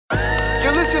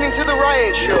You're listening to The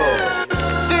Ryan Show.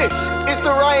 This is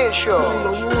The Ryan Show.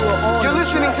 You're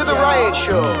listening to The Ryan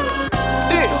Show.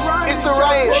 This is The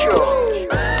Ryan Show.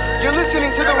 You're listening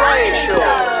to The Ryan Show.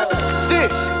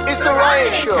 This is The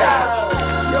Ryan Show.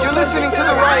 You're listening to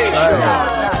The Ryan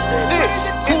Show. This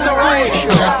is The Ryan Show.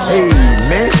 Hey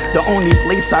man, the only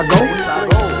place I go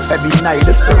every night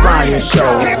is The Ryan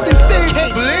Show. Captain Steve,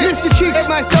 Mr. Cheeks,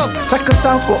 myself. Check us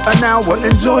out for an hour and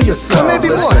enjoy yourself. Maybe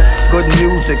more. Listen, good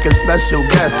music and special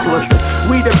guests. Listen,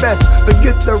 we the best,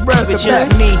 forget the rest. It's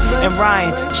just me and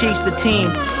Ryan, Cheeks the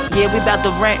team. Yeah, we about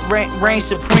to reign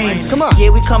supreme. Come on. Yeah,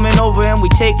 we coming over and we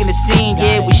taking the scene.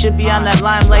 Yeah, we should be on that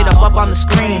limelight up on the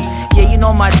screen. Yeah, you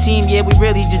know my team. Yeah, we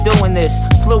really just doing this.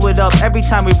 Fluid up every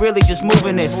time we really just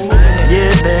moving this.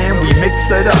 Yeah, man, we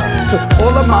mix it up. To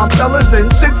all of my fellas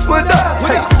and chicks with us.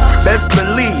 Hey, best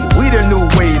believe we the new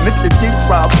wave. Mr. Cheeks,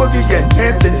 Rob Boogie, and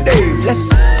Hampton Dave. Let's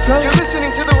go. You're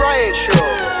listening to The Ryan Show.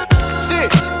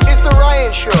 This is The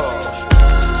Ryan Show.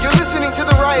 You're listening to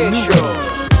The Ryan Show.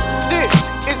 This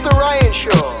is The Ryan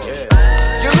Show.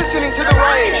 You're listening to The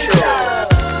Ryan Show.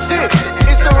 This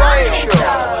is The Ryan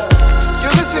Show.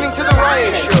 You're listening to The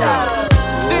Ryan Show.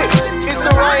 This is The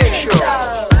Ryan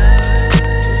Show.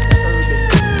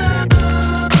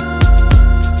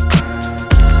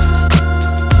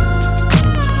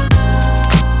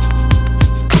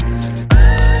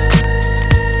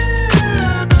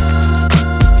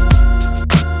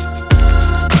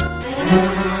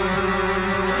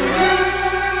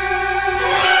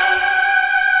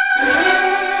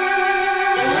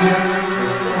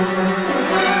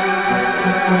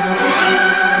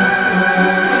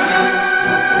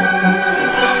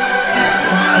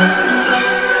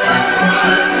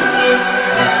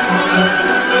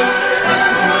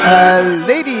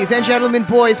 Ladies and gentlemen,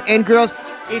 boys and girls,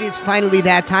 it is finally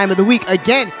that time of the week.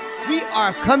 Again, we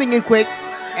are coming in quick,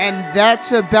 and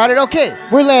that's about it. Okay,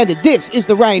 we're landed. This is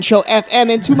The Ryan Show FM,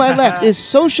 and to my left is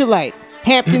Socialite,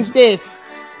 Hampton's Dave,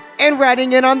 and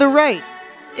riding in on the right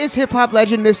is hip-hop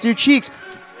legend Mr. Cheeks.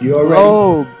 You already?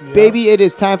 Oh, baby, it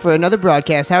is time for another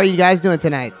broadcast. How are you guys doing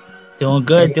tonight? Doing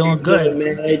good, doing good.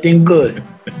 Man. Everything good.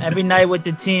 Every night with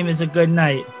the team is a good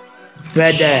night.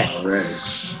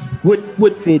 FedEx. With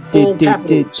all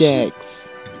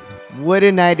capitals. What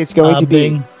a night it's going to be.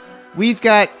 Bing. We've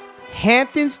got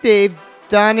Hampton's Dave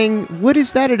donning, what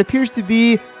is that? It appears to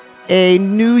be a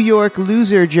New York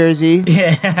Loser jersey.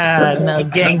 Yeah, no,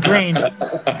 gang green.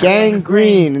 Gang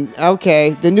green.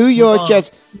 Okay, the New York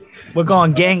Jets. We're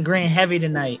going gang green heavy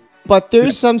tonight. But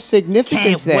there's some significance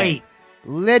Can't there. wait.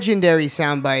 Legendary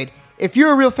soundbite. If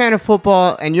you're a real fan of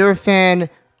football and you're a fan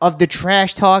of the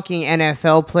trash-talking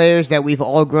NFL players that we've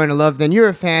all grown to love, then you're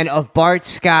a fan of Bart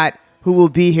Scott, who will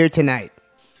be here tonight.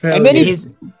 And then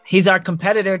He's our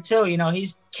competitor too. You know,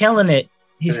 he's killing it.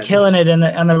 He's killing it on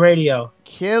the radio.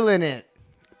 Killing it.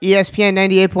 ESPN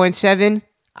 98.7.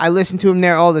 I listen to him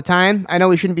there all the time. I know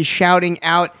we shouldn't be shouting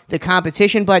out the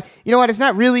competition, but you know what? It's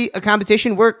not really a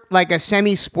competition. We're like a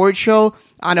semi-sports show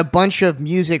on a bunch of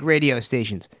music radio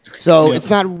stations. So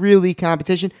it's not really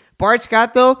competition. Bart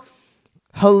Scott, though,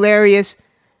 hilarious.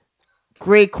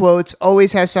 Great quotes.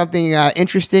 Always has something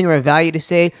interesting or of value to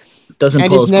say. Doesn't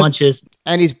pull his punches.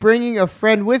 And he's bringing a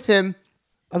friend with him.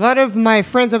 A lot of my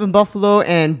friends up in Buffalo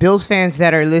and Bills fans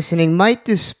that are listening might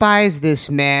despise this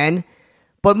man,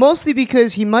 but mostly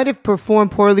because he might have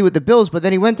performed poorly with the Bills, but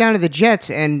then he went down to the Jets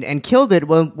and killed it.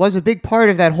 Well, was a big part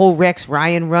of that whole Rex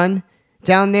Ryan run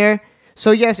down there.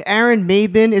 So yes, Aaron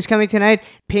Mabin is coming tonight.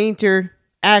 Painter,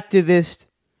 activist,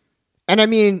 and I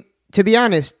mean, to be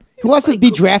honest, who wants to be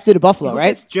drafted to Buffalo, right?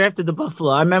 Gets drafted to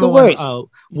Buffalo. I remember the when. worst. Oh,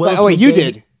 wait, you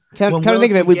did. Come to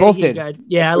think of it, we both did.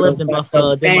 I lived in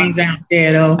Buffalo. Things out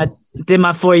there, though. I did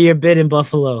my 4-year bid in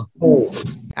Buffalo. Oh.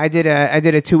 I did a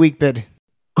 2-week bid.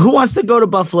 Who wants to go to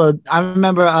Buffalo? I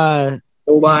remember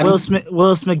Nobody.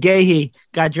 Willis McGahee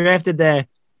got drafted there,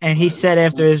 and he said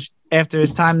after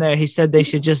his time there, he said they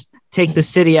should just take the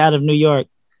city out of New York,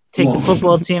 take the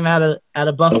football team out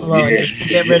of Buffalo, and just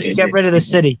get rid of the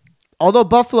city. Although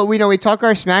Buffalo, we talk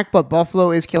our smack, but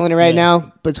Buffalo is killing it right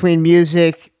now between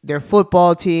music, their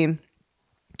football team.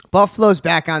 Buffalo's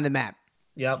back on the map.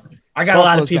 Yep. I got a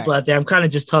lot of people out there. I'm kind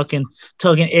of just talking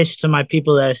ish to my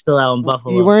people that are still out in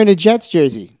Buffalo. You're wearing a Jets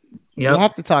jersey. Yep. You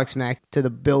have to talk smack to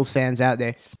the Bills fans out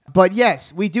there. But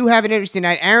yes, we do have an interesting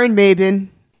night. Aaron Mabin,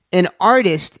 an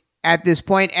artist at this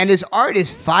point, and his art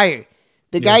is fire.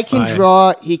 The guy can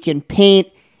draw, he can paint,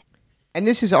 and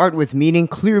this is art with meaning,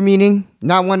 clear meaning,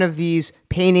 not one of these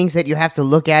paintings that you have to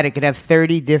look at. It could have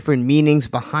 30 different meanings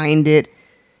behind it.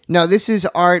 No, this is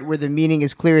art where the meaning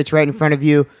is clear. It's right in front of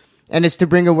you, and it's to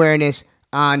bring awareness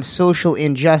on social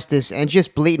injustice and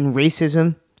just blatant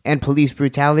racism and police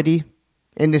brutality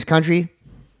in this country.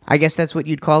 I guess that's what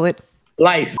you'd call it.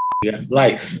 Life. Yeah,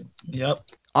 life. Yep.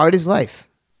 Art is life.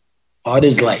 Art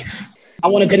is life. I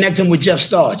want to connect him with Jeff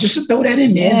Starr. Just to throw that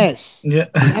in there. Yes. Yeah.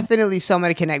 Definitely someone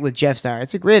to connect with Jeff Starr.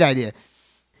 It's a great idea.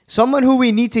 Someone who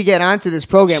we need to get onto this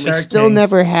program. We Shark still Tanks.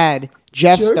 never had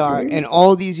Jeff Shark Starr Tanks. in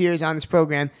all these years on this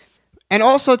program. And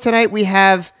also tonight we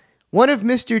have one of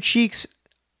Mr. Cheek's,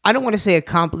 I don't want to say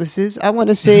accomplices. I want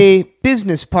to say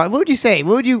business partner. What would you say?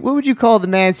 What would you call the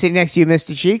man sitting next to you,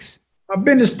 Mr. Cheeks? My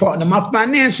business partner, my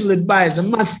financial advisor,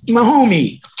 my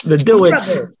homie. The My do it.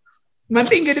 brother. My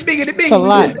finger, the bigger, the bigger. a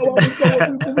lot.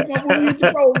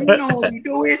 You know we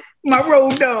do it. My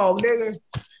road dog, nigga.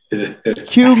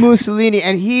 Q Mussolini.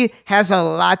 And he has a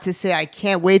lot to say. I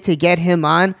can't wait to get him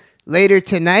on later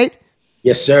tonight.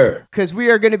 Yes, sir. Because we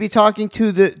are going to be talking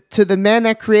to the man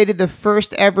that created the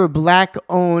first ever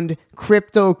black-owned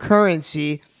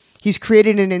cryptocurrency. He's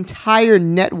created an entire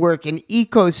network, an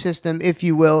ecosystem, if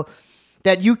you will,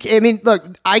 that you. I mean, look,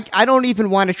 I don't even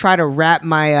want to try to wrap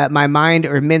my my mind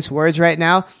or mince words right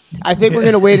now. I think we're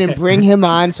going to wait and bring him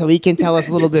on so he can tell us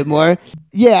a little bit more.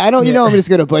 Yeah, I don't. You know, I'm just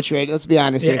going to butcher it. Let's be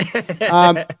honest here.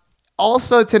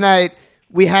 Also tonight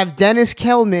we have Dennis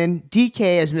Kellman,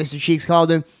 DK as Mr. Cheeks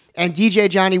called him, and DJ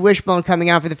Johnny Wishbone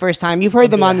coming out for the first time. You've heard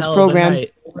them on this program.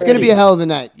 It's going to be a hell of a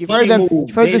night. You've heard them.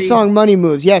 You've heard the song Money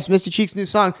Moves. Yes, Mr. Cheeks' new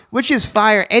song, which is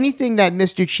fire. Anything that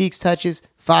Mr. Cheeks touches,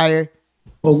 fire.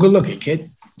 Oh, good looking, kid.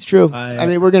 It's true. Fire. I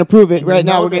mean, we're going to prove it right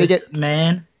now. We're going to get.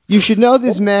 Man. You should know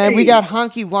this, man. We got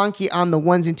Honky Wonky on the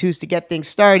ones and twos to get things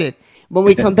started. When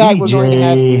we come back, we're going to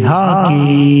have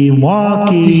Honky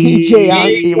Wonky. DJ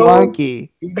Honky Wonky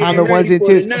on the ones and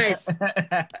twos. Tonight.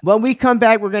 When we come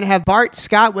back, we're going to have Bart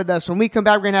Scott with us. When we come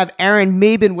back, we're going to have Aaron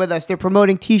Mabin with us. They're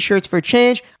promoting T-Shirts for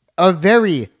Change, a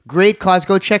very great cause.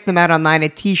 Go check them out online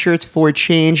at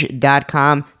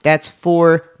tshirtsforchange.com. That's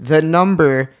for the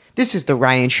number. This is the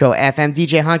Ryan Show FM.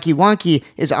 DJ Honky Wonky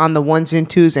is on the ones and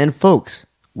twos, and folks,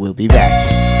 we'll be back.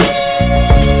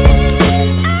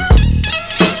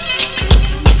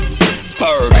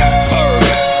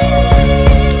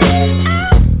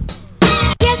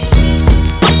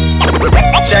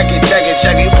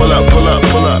 Check it, pull up.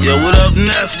 Yo, what up,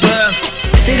 Neff?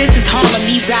 See, this is Harlem,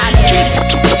 these eye streets.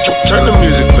 Turn the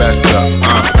music back up.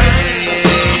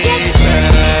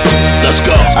 Let's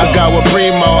go. I got with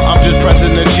Primo, I'm just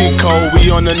pressing the cheat code.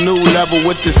 We on a new level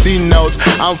with the C notes.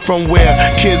 I'm from where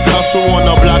kids hustle on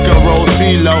the block and roll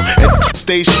CeeLo and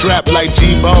stay strapped like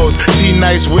G-Bows.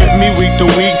 T-Nice with me week to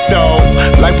week though.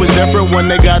 Life was different when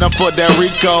they got him for that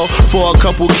Rico for a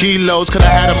couple kilos. Could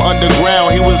I had him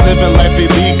underground, he was living life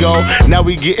illegal. Now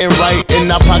we getting right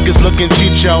in our pockets looking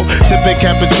chicho. Sipping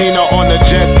cappuccino on a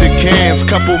jet to Cannes.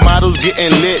 Couple models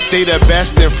getting lit, they the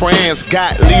best in France.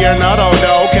 Got Leonardo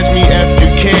though, catch me if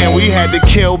you can. We had to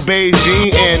kill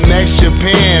Beijing and next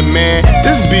Japan, man.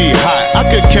 This be hot, I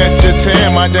could catch a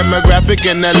tan. My demographic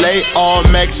in LA, all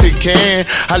Mexican.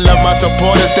 I love my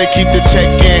supporters, they keep the check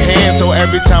in hand. So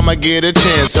every time I get a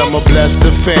chance, I'ma bless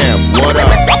the fam. What up?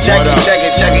 Check it,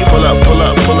 pull up.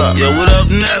 Yo, what up,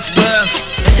 Neff?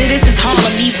 See, this is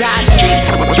Harlem, these eye streets.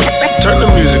 Turn the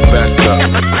music back up.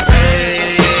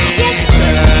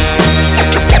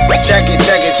 Check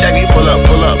it, pull up.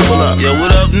 Yo,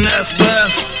 what up, Neff?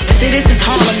 See, this is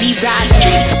Harlem, these eye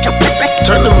streets.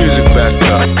 Turn the music back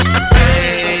up.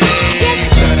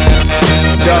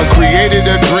 Done created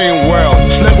a dream world.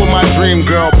 Slept with my dream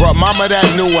girl. Brought mama that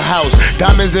new house.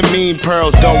 Diamonds and mean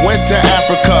pearls. Done went to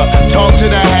Africa. Talked to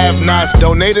the have-nots.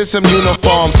 Donated some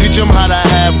uniforms. Teach them how to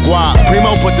have guap.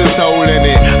 Primo put the soul in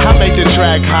it. I make the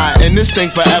track hot. And this thing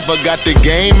forever got the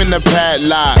game in the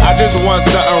padlock. I just want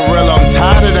something real. I'm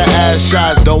tired of the ass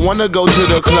shots. Don't wanna go to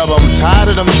the club. I'm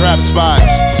tired of them trap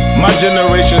spots. My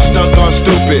generation stuck on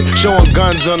stupid. Showing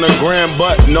guns on the gram,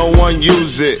 but no one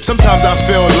use it. Sometimes I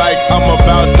feel like I'm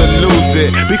about to lose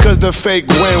it. Because the fake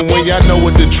win when y'all know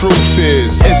what the truth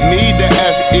is. It's me, the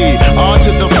F.E., R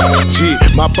to the G.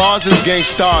 My bars is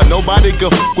gangstar, nobody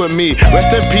can f with me.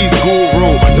 Rest in peace,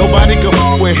 Guru, nobody can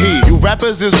f with he. You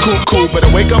rappers is cool, better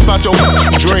wake up out your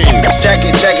dreams. Check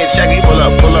it, pull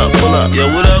up. Yo,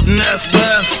 what up, Neff?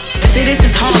 See, this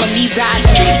is Harlem, these eye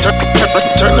streets.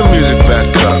 Turn the music back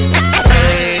up.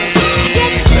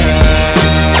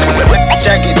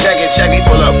 Check it,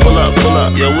 pull up.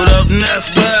 Yo, what up,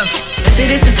 Neff? See,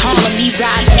 this is Harlem, these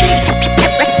eye streets.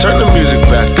 Turn the music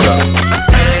back up.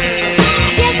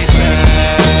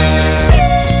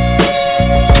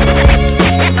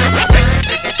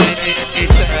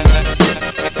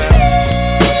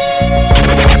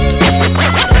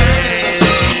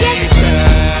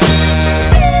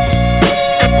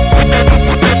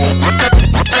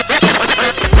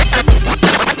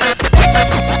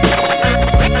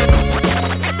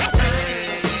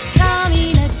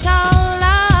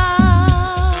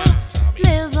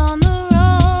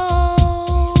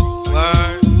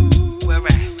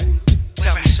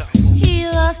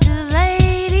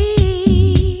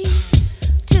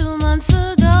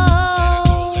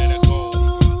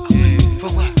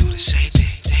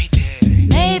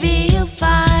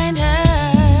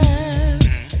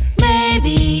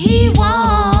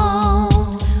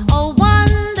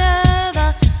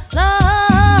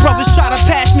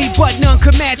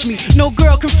 match me. No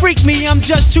girl can freak me, I'm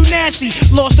just too nasty.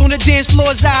 Lost on the dance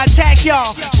floors, I attack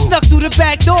y'all. Snuck through the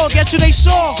back door, guess who they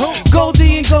saw?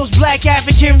 Goldie and Ghost, black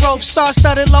African rope.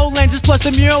 Star-studded lowlanders, plus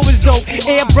the mural was dope.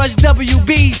 Airbrush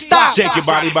WB, stop. Shake your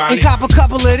body, body. And cop a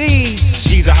couple of these.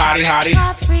 She's a hottie, hottie.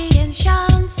 Free and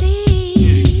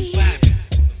Chauncey,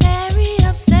 very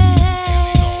upset.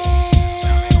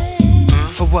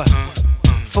 For what?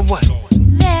 For what?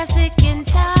 They're sick and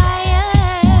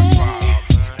tired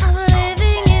of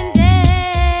living in debt.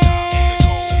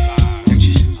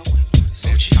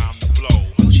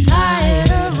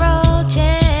 Tired of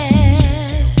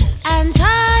roaches and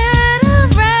tired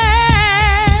of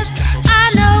rats.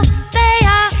 I know they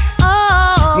are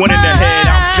all One in the head,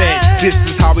 I'm fed. This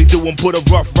is how we do 'em. Put a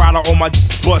rough rider on my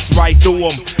bust right through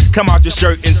 'em. Come out your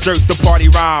shirt, insert the party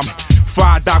rhyme.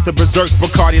 Fried Dr. Berserk,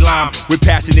 Bacardi Lime. With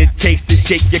passionate taste to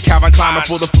shake your Calvin Klein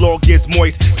before the floor gets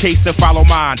moist. Taste and follow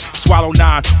mine. Swallow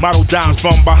 9, model dimes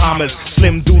from Bahamas.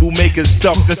 Slim doodle makers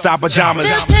stuffed inside pajamas.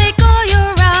 They'll take all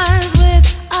your rhymes with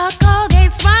a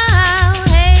Colgate smile.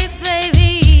 Hey,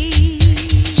 baby.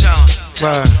 Tell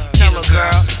her,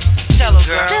 girl. Tell her,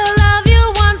 girl. They'll love you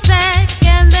one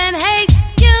second, then hate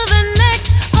you the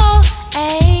next. Oh,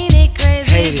 ain't it crazy,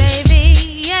 Haters. baby?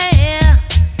 Yeah.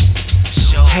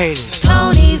 Haters.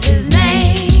 Tony's his name.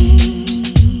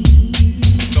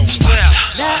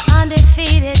 The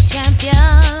undefeated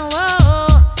champion. Whoa,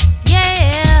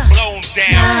 yeah. Blown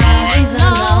down. Now he's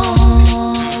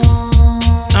alone.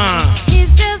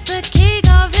 He's just the king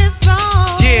of his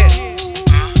throne. Yeah.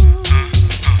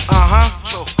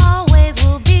 Always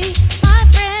will be my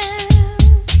friend.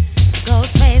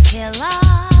 Ghostface Killer.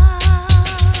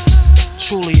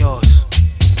 Truly yours.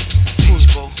 Truly,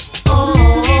 boo.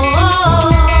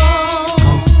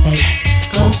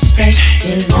 Ghostface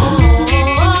Killer.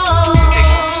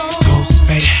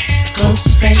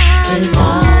 Ghostface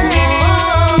Killer.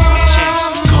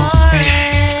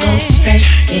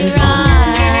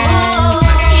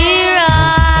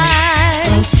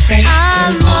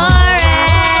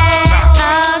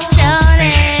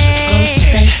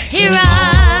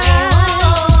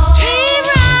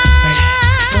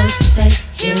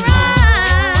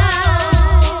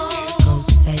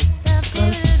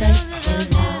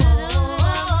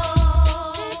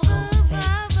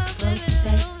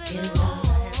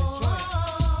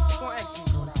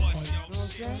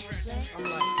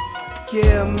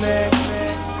 Give me,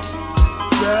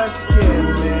 just give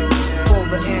me, for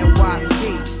the NYC.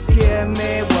 Give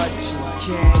me what you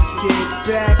can't get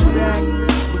back.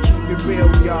 We keep it real,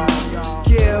 y'all.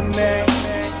 Give me,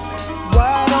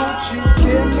 why don't you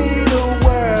give me the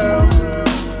world?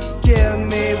 Give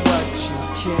me what you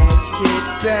can't get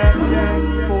back.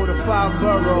 For the 5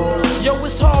 boroughs. Yo,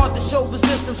 it's hard to show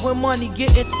resistance when money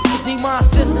getting need my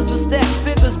assistance to stack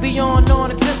figures beyond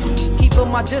non-existent. Keeping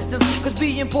my distance, cause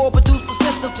being poor produce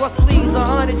persistence. Plus please,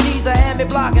 100 G's I had me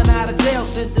blocking out of jail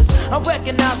sentence. I'm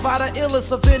recognized by the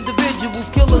illest of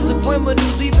individuals, killers and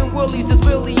criminals, even willies that's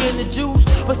really in the Jews.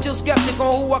 But still skeptic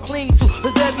on who I cling to,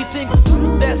 cause every single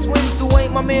that swing through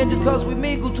ain't my man just cause we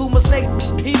mingle too much snake.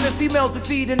 Even females be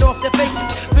feeding off that fake,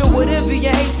 filled with envy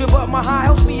and hatred, but my high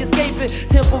helps me escape it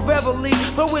temporarily.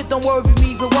 Though it don't worry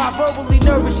me, the wise verbally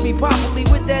nourish me properly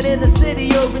with that inner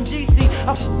city urban GC.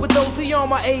 I f with those beyond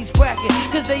my age bracket,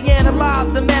 cause they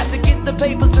analyze and map it, get the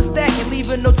papers and stack it,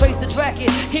 leaving no trace to track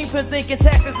it. Kingpin thinking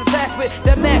tactics is accurate,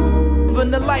 that Mac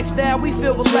living the lifestyle we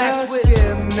feel relaxed with.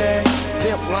 Give me,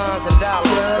 pimp lines and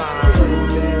dollar signs,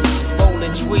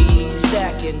 rolling trees,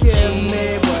 stacking G's. Give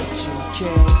me what you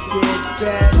can't get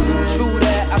back. True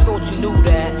that, I thought you knew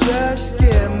that. Just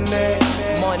give me,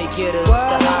 money getters,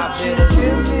 why the high don't you bidders,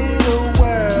 give me the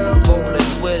world?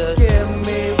 rolling with us. Give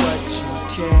me what you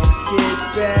can't get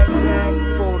back.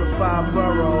 For the 5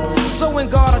 boroughs. So in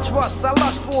God I trust, I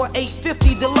lust for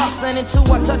 850 deluxe, and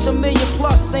until I touch $1 million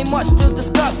plus, ain't much to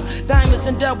discuss. Diamonds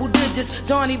in double digits,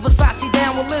 Johnny Versace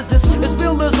down with lizards. It's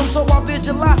realism, so I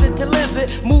visualize it to live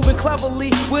it. Moving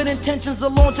cleverly with intentions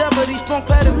of longevity. Strong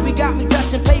pedigree got me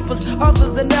touching papers,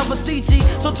 others that never CG.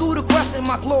 So through the crescent,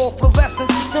 my glow of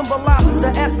fluorescence symbolizes the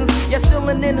essence. Yet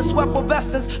sealing in the sweat of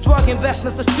essence. Drug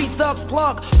investments, the street thugs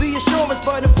plug. Reassurance,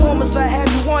 but informants I have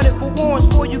you wanted for warrants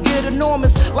before you get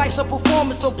enormous. Life's a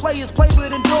performance, so players play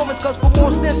with endurance, cause for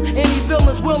more sense, any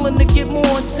villain's willing to get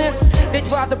more intense. They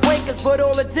tried to break us, but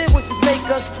all it did was just make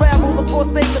us travel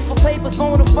across acres for papers,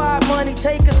 bona fide money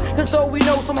takers. Cause though we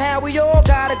know somehow we all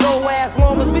gotta go, as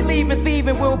long as we leaving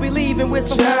thieving, we'll be leaving with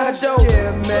some kind of dough.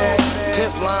 Give me,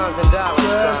 pimp lines and dollar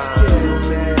just signs, give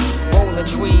me, rolling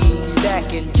trees,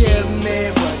 stacking G's. give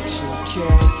me what you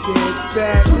can't get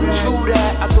back. True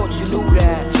that, I thought you knew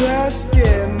that. Just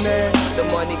give me, The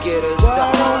money getters, the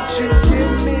why hard don't you hitters.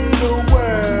 give me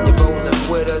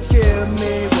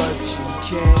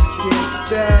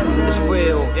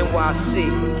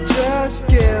NYC. Just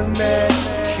give me,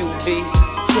 QB,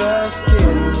 just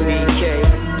give me, BK,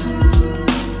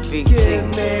 give BT,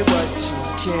 me what you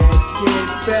can't get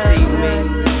back. see me,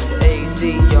 AZ,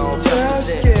 y'all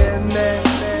Just represent. give me,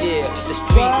 Yeah, the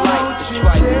street life, the you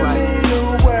tripe give life. me the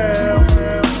world.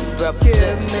 Give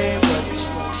Represent. me what you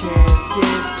can't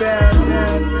get back.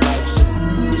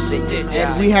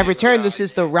 And we have returned. This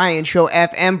is the Ryan Show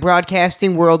FM,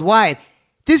 broadcasting worldwide.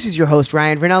 This is your host,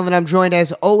 Ryan Vernell, and I'm joined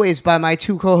as always by my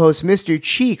two co-hosts, Mr.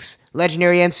 Cheeks,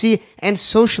 legendary MC, and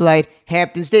socialite,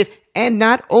 Hamptons Dave. And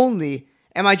not only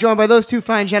am I joined by those two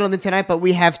fine gentlemen tonight, but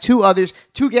we have two others,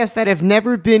 two guests that have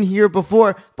never been here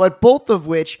before, but both of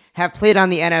which have played on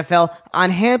the NFL on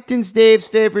Hamptons Dave's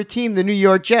favorite team, the New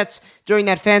York Jets, during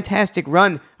that fantastic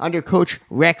run under Coach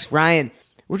Rex Ryan,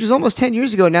 which was almost 10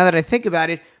 years ago now that I think about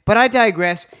it. But I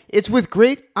digress. It's with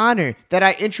great honor that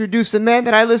I introduce a man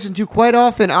that I listen to quite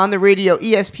often on the radio,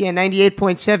 ESPN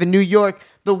 98.7 New York,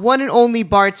 the one and only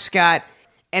Bart Scott,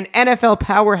 an NFL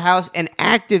powerhouse and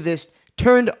activist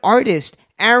turned artist,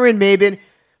 Aaron Maybin.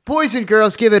 Boys and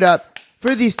girls, give it up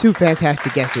for these two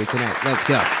fantastic guests here tonight. Let's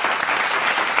go.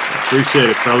 Appreciate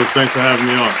it, fellas. Thanks for having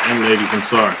me on. And ladies, I'm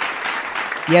sorry.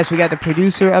 Yes, we got the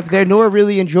producer up there. Nora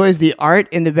really enjoys the art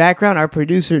in the background. Our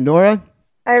producer, Nora.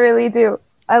 I really do.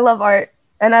 I love art,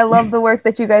 and I love the work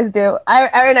that you guys do.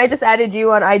 Aaron, I just added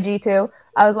you on IG, too.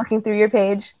 I was looking through your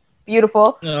page.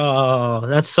 Beautiful. Oh,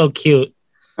 that's so cute.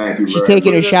 Thank you. She's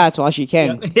taking her shots while she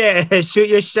can. Yeah, shoot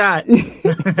your shot.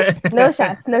 No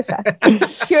shots, no shots.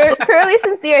 Purely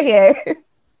sincere here.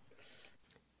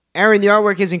 Aaron, the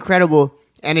artwork is incredible,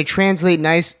 and it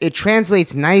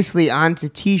translates nicely onto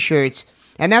T-shirts,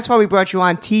 and that's why we brought you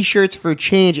on. T-Shirts for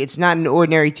Change. It's not an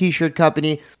ordinary T-shirt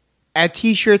company. At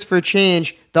T-Shirts for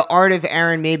Change, the art of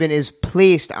Aaron Maybin is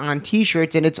placed on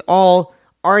T-shirts, and it's all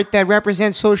art that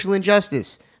represents social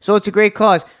injustice. So it's a great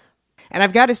cause. And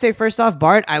I've got to say, first off,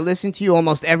 Bart, I listen to you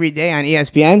almost every day on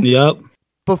ESPN. Yep.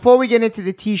 Before we get into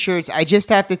the T-shirts, I just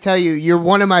have to tell you, you're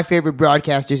one of my favorite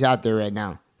broadcasters out there right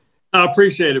now. I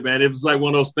appreciate it, man. It was like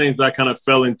one of those things that I kind of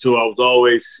fell into. I was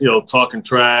always, talking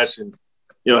trash and,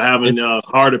 having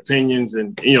hard opinions.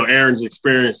 And, Aaron's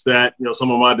experienced that.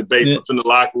 Some of my debates in the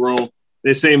locker room,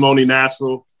 they seem only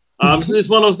natural. It's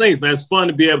one of those things, man. It's fun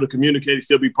to be able to communicate and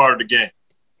still be part of the game.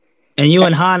 And you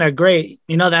and Han are great.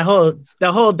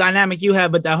 That whole dynamic you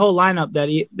have, but that whole lineup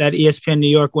that ESPN New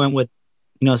York went with,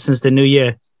 since the new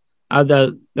year.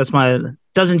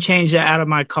 Doesn't change that out of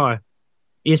my car.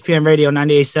 ESPN Radio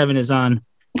 98.7 is on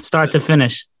start to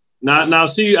finish. Now, I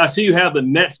see you have the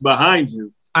Nets behind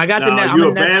you. I got the Nets. Are you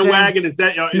a bandwagon? Is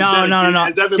that no?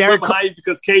 Is that been put behind you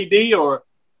because KD or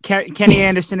Kenny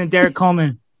Anderson and Derek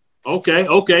Coleman?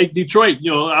 Okay. Detroit.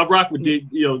 I rock with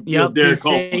Derek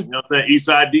Coleman. East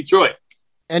Side Detroit.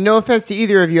 And no offense to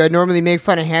either of you, I normally make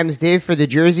fun of Hams Dave for the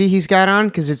jersey he's got on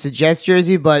because it's a Jets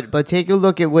jersey, but take a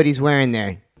look at what he's wearing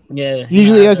there. Yeah.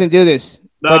 Usually he doesn't do this.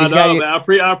 Man,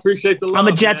 I appreciate the love. I'm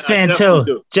a Jets fan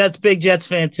too. Big Jets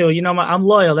fan too. I'm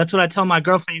loyal. That's what I tell my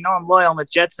girlfriend. I'm loyal. I'm a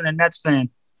Jets and a Nets fan.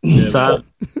 Yeah, so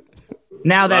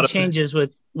now that changes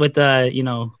with what the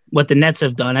Nets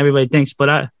have done. Everybody thinks, but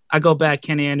I go back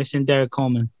Kenny Anderson, Derek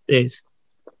Coleman days.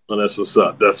 Well, that's what's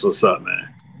up. That's what's up,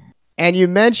 man. And you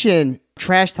mentioned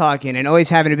trash talking and always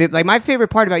having a bit. Like, my favorite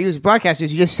part about you as a broadcaster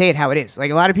is you just say it how it is.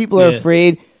 Like, a lot of people are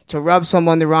afraid to rub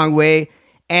someone the wrong way.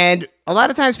 And a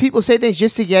lot of times people say things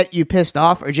just to get you pissed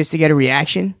off or just to get a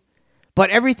reaction.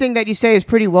 But everything that you say is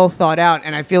pretty well thought out.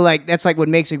 And I feel like that's like what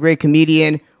makes a great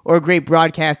comedian or a great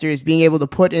broadcaster is being able to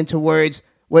put into words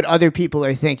what other people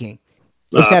are thinking.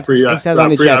 Except on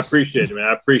the Jets. I appreciate it, man.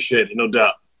 I appreciate it, no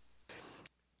doubt.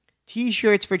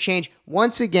 T-Shirts for Change.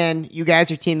 Once again, you guys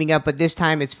are teaming up, but this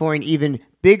time it's for an even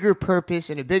bigger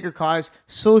purpose and a bigger cause,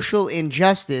 social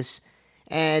injustice.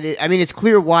 And it's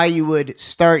clear why you would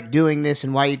start doing this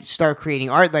and why you'd start creating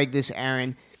art like this,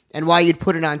 Aaron, and why you'd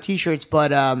put it on T-shirts.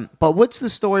 But what's the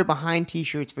story behind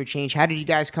T-Shirts for Change? How did you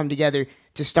guys come together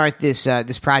to start this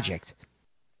project?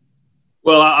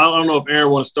 Well, I don't know if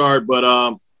Aaron wants to start, but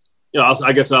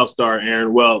I guess I'll start,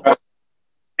 Aaron. Well,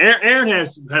 Aaron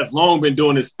has long been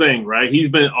doing this thing, right? He's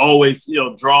been always,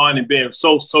 drawing and being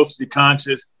so socially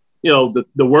conscious. The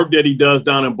work that he does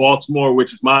down in Baltimore,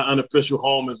 which is my unofficial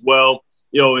home as well,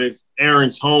 is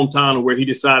Aaron's hometown where he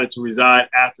decided to reside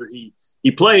after he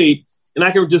played. And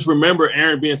I can just remember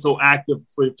Aaron being so active.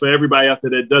 For everybody out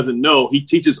there that doesn't know, he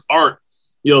teaches art,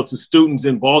 to students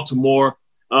in Baltimore.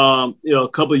 A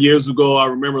couple of years ago, I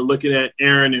remember looking at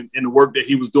Aaron and the work that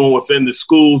he was doing within the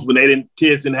schools when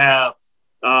kids didn't have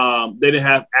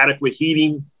adequate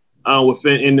heating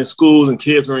in the schools, and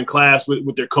kids were in class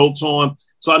with their coats on.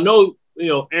 So I know,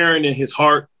 Aaron in his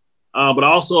heart but I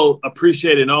also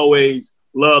appreciate and always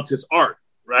loved his art,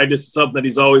 right? This is something that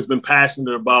he's always been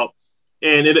passionate about.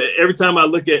 And every time I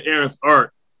look at Aaron's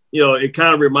art, it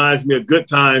kind of reminds me of Good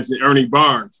Times and Ernie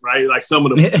Barnes, right? Like some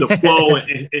of the flow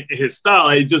and his style.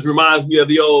 It just reminds me of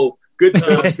the old Good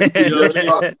Times.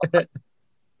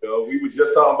 We were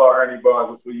just talking about Ernie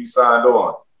Barnes before you signed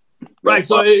on. Right.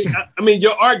 So,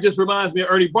 your art just reminds me of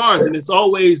Ernie Barnes, and it's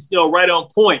always, right on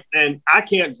point. And I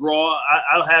can't draw.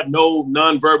 I have no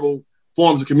nonverbal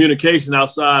forms of communication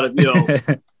outside of, you know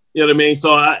what I mean?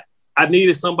 So I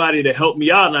needed somebody to help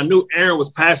me out. And I knew Aaron was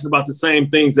passionate about the same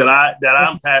things that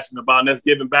I'm passionate about. And that's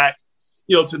giving back,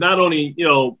 to not only,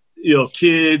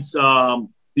 kids, the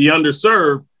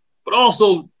underserved, but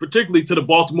also particularly to the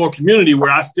Baltimore community,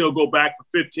 where I still go back for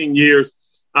 15 years.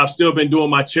 I've still been doing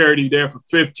my charity there for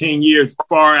 15 years,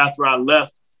 far after I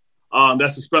left.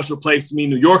 That's a special place to me.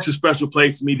 New York's a special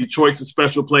place to me. Detroit's a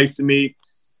special place to me.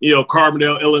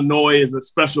 Carbondale, Illinois is a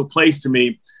special place to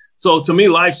me. So to me,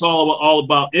 life's all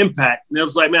about impact. And it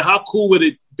was like, man, how cool would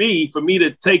it be for me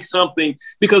to take something?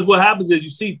 Because what happens is you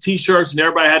see T-shirts, and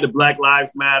everybody had the Black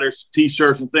Lives Matter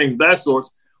T-shirts and things of that sort.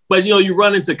 But, you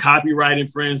run into copyright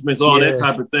infringements, all that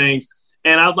type of things.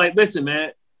 And I was like, listen,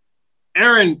 man,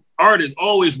 Aaron art is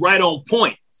always right on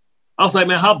point. I was like,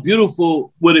 man, how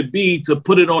beautiful would it be to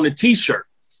put it on a T-shirt?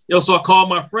 So I called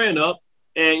my friend up,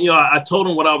 and, I told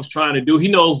him what I was trying to do. He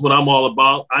knows what I'm all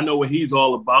about. I know what he's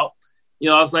all about.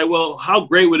 I was like, well, how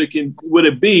great would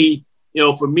it be,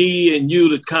 for me and you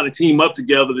to kind of team up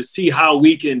together to see how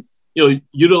we can,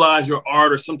 utilize your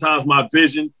art or sometimes my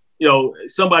vision.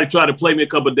 Somebody tried to play me a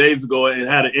couple of days ago and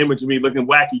had an image of me looking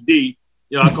wacky D.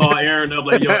 I call Aaron up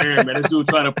like, yo, Aaron, man, this dude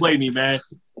trying to play me, man.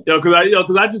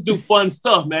 Because I just do fun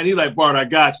stuff, man. He's like, Bart, I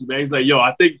got you, man. He's like, yo,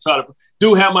 I think try to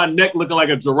do have my neck looking like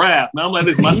a giraffe, man. I'm like,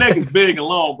 listen, my neck is big and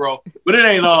long, bro, but it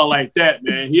ain't all like that,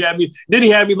 man. He had me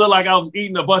look like I was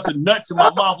eating a bunch of nuts in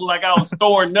my mouth, like I was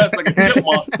storing nuts like a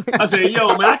chipmunk. I said,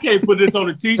 yo, man, I can't put this on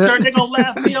a T-shirt. They're gonna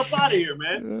laugh me up out of here,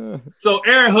 man. So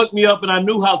Aaron hooked me up, and I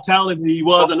knew how talented he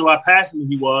was. I knew how passionate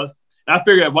he was. And I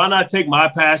figured, why not take my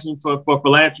passion for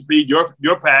philanthropy,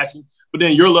 your passion, but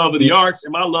then your love of the arts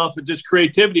and my love for just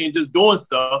creativity and just doing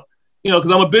stuff,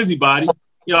 because I'm a busybody.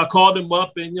 I called him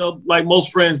up, and, like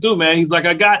most friends do, man, he's like,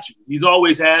 I got you. He's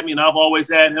always had me, and I've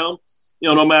always had him,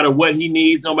 no matter what he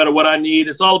needs, no matter what I need.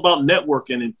 It's all about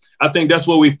networking. And I think that's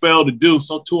what we fail to do.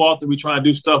 So too often we try to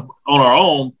do stuff on our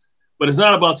own, but it's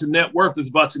not about to network. It's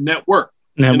about to network.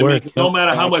 No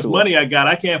matter how much money I got,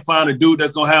 I can't find a dude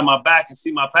that's going to have my back and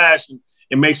see my passion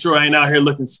and make sure I ain't out here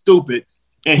looking stupid.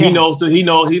 And he knows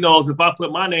if I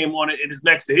put my name on it and it's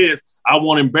next to his, I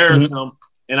won't embarrass him,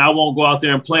 and I won't go out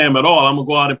there and play him at all. I'm gonna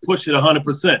go out and push it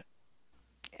 100%.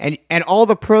 And all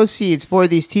the proceeds for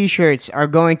these T-shirts are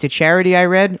going to charity, I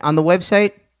read on the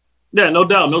website. Yeah, no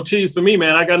doubt. No cheese for me,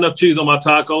 man. I got enough cheese on my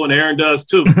taco, and Aaron does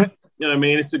too. You know what I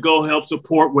mean? It's to go help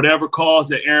support whatever cause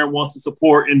that Aaron wants to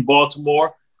support in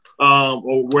Baltimore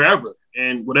or wherever,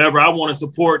 and whatever I want to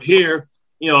support here.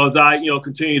 As I,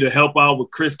 continue to help out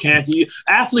with Chris Canty.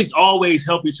 Athletes always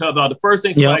help each other out. The first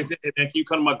thing somebody said, man, can you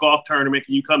come to my golf tournament?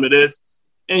 Can you come to this?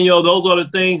 And, those are the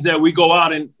things that we go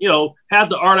out and, half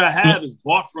the art I have is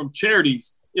bought from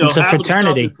charities. It's a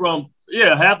fraternity.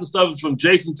 Half the stuff is from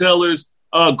Jason Taylor's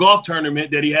golf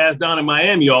tournament that he has down in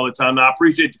Miami all the time. Now, I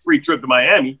appreciate the free trip to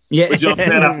Miami. Yeah. But I'm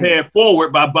saying I pay it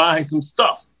forward by buying some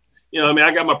stuff.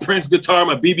 I got my Prince guitar,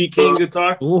 my B.B. King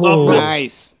guitar. Ooh,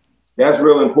 nice. That's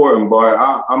real important, Bart.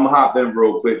 I'm hop in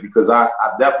real quick because I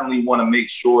definitely want to make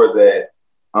sure that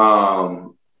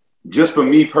just for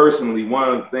me personally, one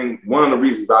of the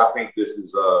reasons I think this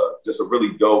is just a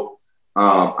really dope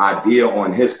idea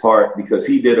on his part, because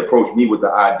he did approach me with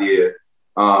the idea.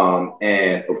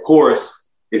 And of course,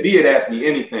 if he had asked me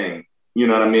anything, you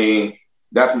know what I mean?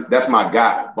 That's my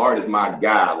guy. Bart is my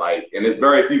guy. And there's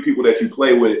very few people that you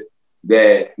play with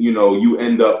that, you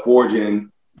end up forging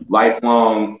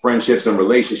lifelong friendships and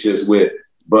relationships with,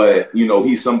 but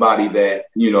he's somebody that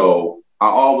I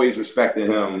always respected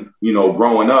him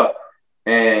growing up,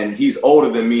 and he's older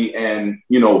than me, and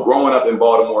growing up in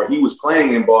Baltimore, he was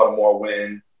playing in Baltimore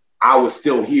when I was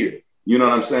still here, you know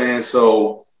what I'm saying?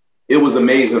 So it was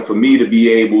amazing for me to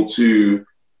be able to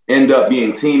end up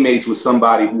being teammates with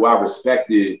somebody who I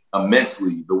respected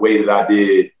immensely the way that I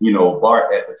did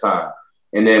Bart at the time.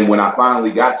 And then when I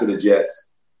finally got to the Jets,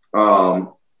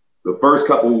 the first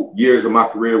couple years of my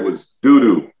career was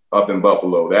doo-doo up in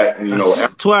Buffalo.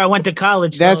 That's where I went to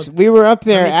college. We were up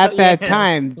there at that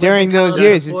time during those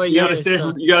years. You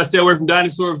gotta stay away from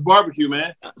Dinosaur's Barbecue,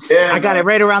 man. Yeah, I got it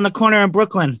right around the corner in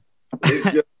Brooklyn. It's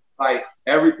just like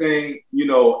everything,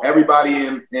 everybody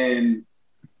in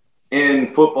in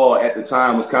football at the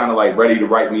time was kind of like ready to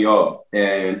write me off.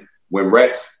 And when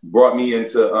Rex brought me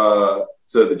into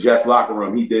to the Jets locker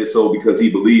room, he did so because he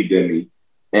believed in me.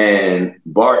 And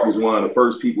Bart was one of the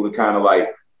first people to kind of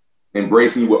like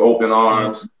embrace me with open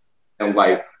arms. And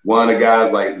like one of the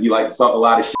guys, like he liked to talk a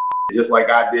lot of shit, just like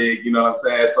I did, you know what I'm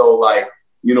saying? So like,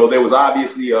 you know, there was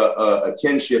obviously a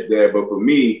kinship there, but for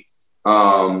me,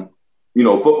 you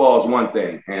know, football is one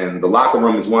thing and the locker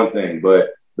room is one thing, but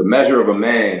the measure of a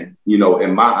man, you know,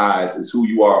 in my eyes is who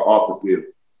you are off the field.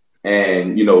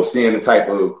 And, you know, seeing the type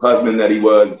of husband that he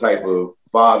was, the type of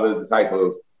father, the type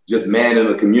of just man in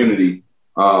the community,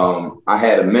 I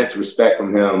had immense respect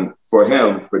from him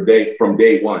from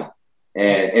day one.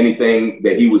 And anything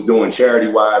that he was doing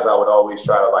charity-wise, I would always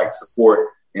try to like support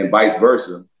and vice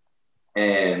versa.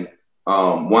 And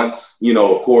once, you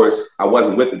know, of course, I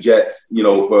wasn't with the Jets, you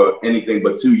know, for anything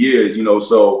but 2 years, you know,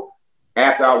 so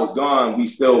after I was gone, we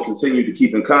still continued to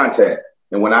keep in contact.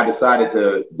 And when I decided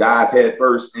to dive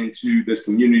headfirst into this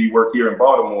community work here in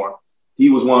Baltimore, he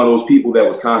was one of those people that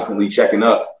was constantly checking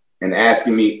up and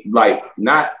asking me, like,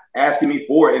 not asking me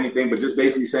for anything, but just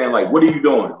basically saying, like, what are you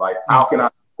doing? Like, how can I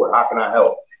support? How can I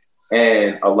help?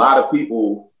 And a lot of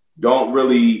people don't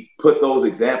really put those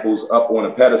examples up on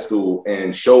a pedestal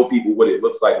and show people what it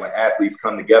looks like when athletes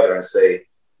come together and say,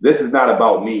 this is not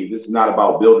about me. This is not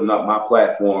about building up my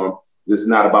platform. This is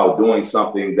not about doing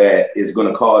something that is going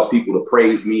to cause people to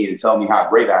praise me and tell me how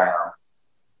great I am.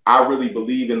 I really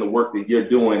believe in the work that you're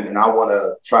doing, and I want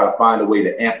to try to find a way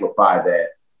to amplify that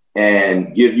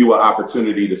and give you an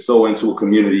opportunity to sow into a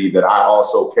community that I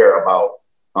also care about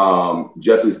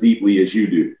just as deeply as you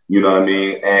do. You know what I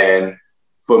mean? And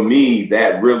for me,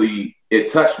 that really,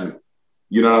 it touched me.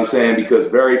 You know what I'm saying? Because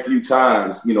very few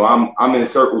times, you know, I'm in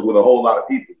circles with a whole lot of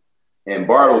people. And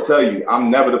Bart will tell you, I'm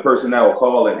never the person that will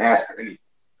call and ask for anything.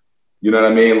 You know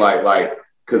what I mean? Like,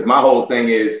 because my whole thing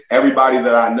is everybody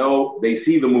that I know, they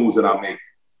see the moves that I'm making.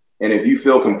 And if you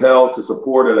feel compelled to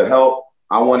support or to help,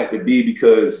 I want it to be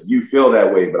because you feel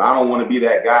that way. But I don't want to be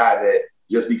that guy that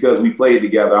just because we played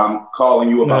together, I'm calling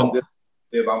you about this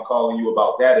initiative, I'm calling you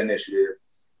about that initiative.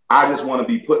 I just want to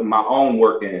be putting my own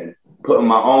work in, putting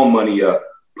my own money up,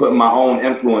 putting my own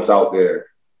influence out there.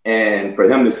 And for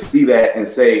him to see that and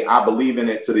say, I believe in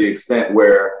it to the extent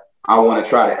where I want to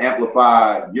try to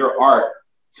amplify your art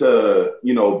to,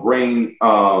 you know, bring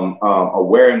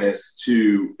awareness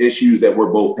to issues that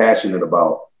we're both passionate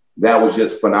about. That was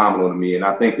just phenomenal to me. And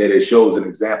I think that it shows an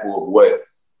example of what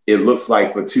it looks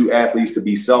like for two athletes to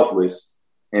be selfless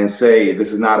and say,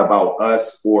 this is not about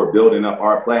us or building up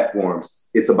our platforms.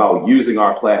 It's about using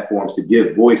our platforms to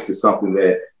give voice to something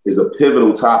that is a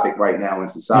pivotal topic right now in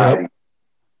society. Yep.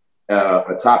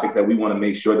 A topic that we want to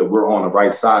make sure that we're on the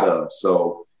right side of.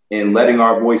 So in letting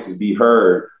our voices be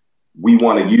heard, we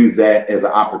want to use that as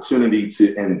an opportunity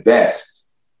to invest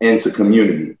into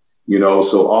community, you know,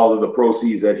 so all of the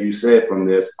proceeds that you said from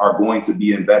this are going to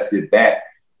be invested back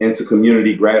into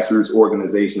community grassroots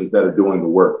organizations that are doing the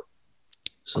work.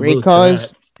 Great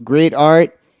cause, great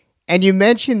art. And you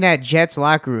mentioned that Jets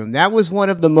locker room. That was one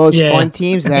of the most fun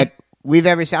teams that we've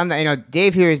ever seen. I'm not, you know,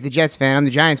 Dave here is the Jets fan. I'm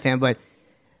the Giants fan, but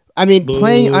I mean,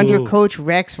 playing under Coach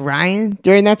Rex Ryan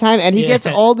during that time, and he gets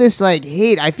all this like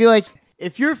hate. I feel like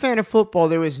if you're a fan of football,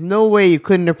 there was no way you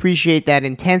couldn't appreciate that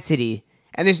intensity,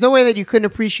 and there's no way that you couldn't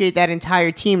appreciate that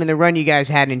entire team and the run you guys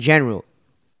had in general.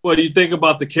 Well, you think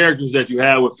about the characters that you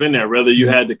had within there. Whether you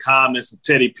had the calmness of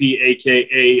Teddy P,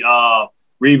 aka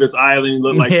Revis Island,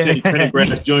 looked like Teddy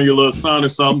Pendergrass Jr., little son or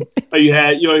something. You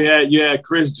had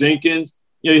Chris Jenkins.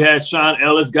 You know, you had Sean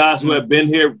Ellis, guys who have been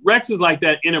here. Rex is like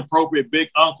that inappropriate big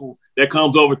uncle that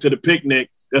comes over to the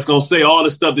picnic that's gonna say all the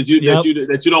stuff that you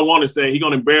don't want to say. He's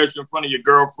gonna embarrass you in front of your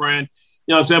girlfriend.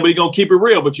 You know what I'm saying? But he's gonna keep it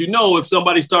real. But you know, if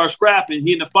somebody starts scrapping,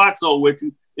 he in the foxhole with you,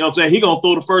 you know what I'm saying? He's gonna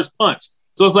throw the first punch.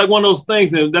 So it's like one of those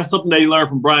things, and that's something that you learn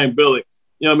from Brian Billick.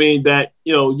 You know what I mean? That,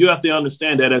 you know, you have to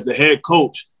understand that as a head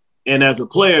coach and as a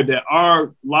player, that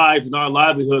our lives and our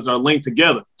livelihoods are linked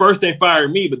together. First they fire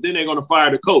me, but then they're gonna fire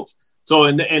the coach. So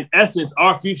in essence,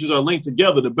 our futures are linked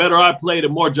together. The better I play, the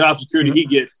more job security he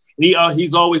gets. And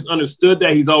he's always understood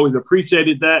that. He's always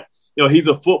appreciated that. You know, he's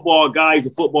a football guy. He's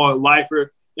a football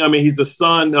lifer. You know, I mean, he's the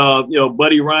son of, you know,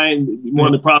 Buddy Ryan,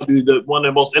 one of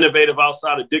the most innovative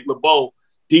outside of Dick LeBeau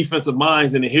defensive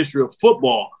minds in the history of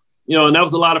football. You know, and that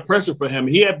was a lot of pressure for him.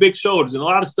 He had big shoulders, and a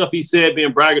lot of stuff he said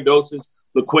being braggadocious,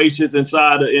 loquacious in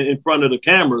front of the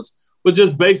cameras. But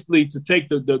just basically to take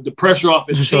the pressure off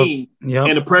his team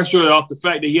and the pressure off the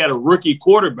fact that he had a rookie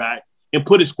quarterback and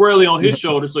put it squarely on his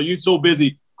shoulder. So you're so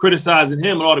busy criticizing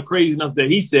him and all the crazy stuff that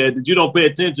he said that you don't pay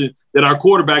attention that our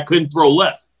quarterback couldn't throw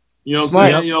left. You know what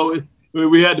I'm saying? You know,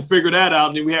 we had to figure that out.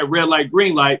 And then we had red light,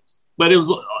 green light. But it was,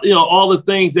 all the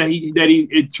things that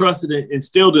he trusted and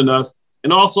instilled in us.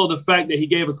 And also the fact that he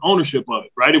gave us ownership of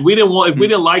it, right? If we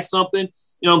didn't like something,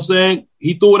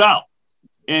 he threw it out.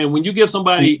 And when you give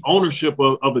somebody ownership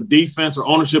of a defense or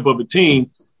ownership of a team,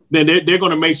 then they're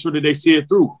going to make sure that they see it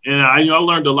through. And I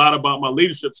learned a lot about my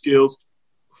leadership skills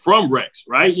from Rex,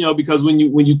 right? Because when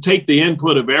you take the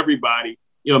input of everybody,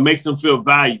 it makes them feel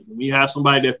valued. When you have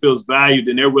somebody that feels valued,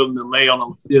 then they're willing to lay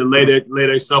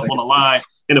themselves on the line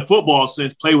in a football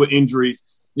sense, play with injuries,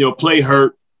 play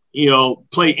hurt,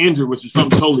 play injured, which is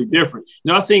something totally different.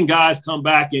 I've seen guys come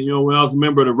back and, when I was a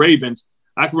member of the Ravens,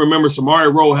 I can remember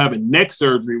Samari Rowe having neck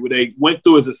surgery where they went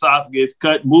through his esophagus,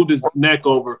 moved his neck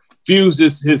over, fused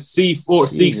his C4,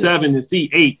 C7, and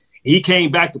C8. He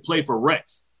came back to play for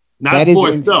Rex. Not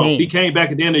for himself. He came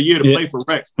back at the end of the year to play for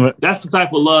Rex. That's the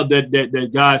type of love that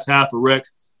guys have for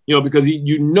Rex, because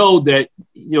that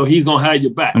he's going to have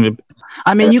your back.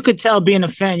 I mean, you could tell being a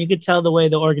fan, you could tell the way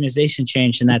the organization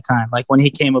changed in that time. Like when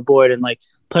he came aboard and like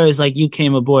players like you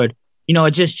came aboard,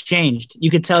 it just changed.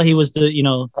 You could tell he was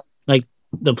the, like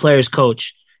the players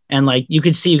coach, and like you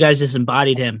could see you guys just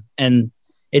embodied him. And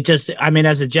it just,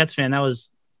 as a Jets fan, that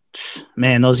was,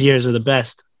 man, those years were the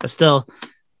best. But still,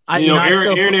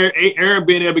 Aaron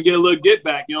being able to get a little get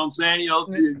back, you know what I'm saying?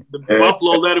 The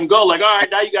Buffalo let him go. Like, all right,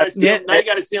 now you got to see him. Now you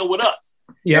got to see him with us.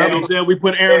 Yeah, you know what I'm saying? We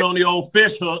put Aaron on the old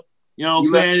fish hook. You know what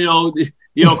I'm saying?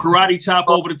 Karate chop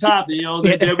over the top. There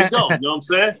we go. You know what I'm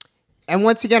saying? And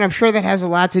once again, I'm sure that has a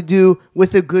lot to do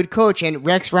with a good coach. And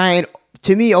Rex Ryan,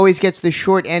 to me, always gets the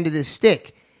short end of the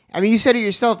stick. I mean, you said it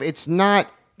yourself. It's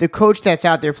not the coach that's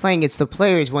out there playing, it's the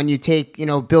players. When you take,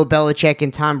 Bill Belichick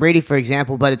and Tom Brady, for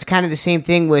example, but it's kind of the same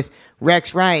thing with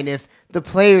Rex Ryan. If the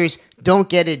players don't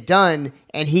get it done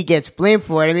and he gets blamed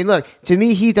for it, I mean, look, to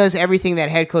me, he does everything that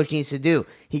head coach needs to do.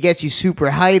 He gets you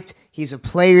super hyped. He's a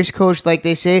player's coach, like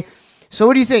they say. So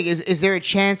what do you think? Is there a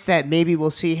chance that maybe we'll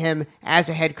see him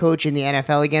as a head coach in the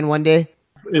NFL again one day?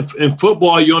 In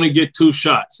football, you only get 2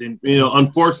 shots. And,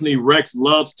 unfortunately, Rex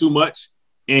loves too much.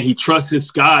 And he trusts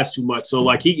his guys too much. So,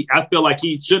 I feel like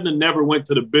he shouldn't have never went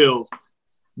to the Bills,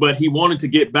 but he wanted to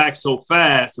get back so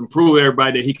fast and prove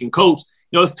everybody that he can coach.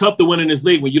 It's tough to win in this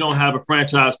league when you don't have a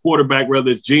franchise quarterback,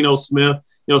 whether it's Geno Smith,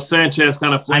 Sanchez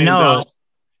kind of flamed out.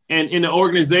 And in the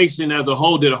organization as a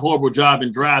whole did a horrible job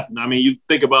in drafting. I mean, you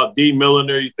think about D.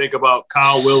 Milliner, you think about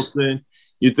Kyle Wilson,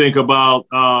 you think about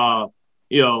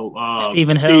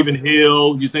Stephen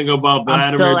Hill. You think about Vladimir.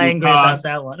 I'm still angry about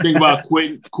that one. Think about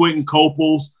Quentin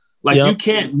Copels. You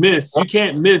can't miss. You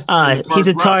can't miss. He's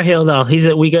a Tar Heel though.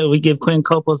 We give Quentin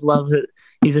Copels love.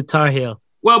 He's a Tar Heel.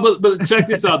 Well, but check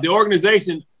this out. The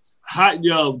organization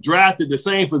drafted the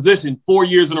same position 4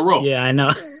 years in a row. Yeah, I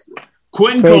know.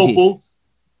 Quentin Copels,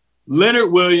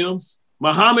 Leonard Williams,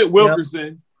 Muhammad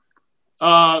Wilkerson,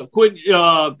 and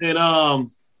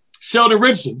Sheldon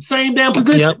Richardson. Same damn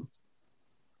position. Yep.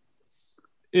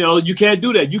 You can't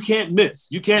do that. You can't miss.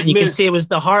 You can't miss. You can see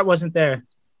the heart wasn't there.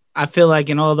 I feel like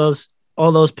in all those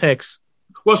picks.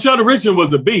 Well, Sheldon Richardson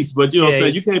was a beast, but what I'm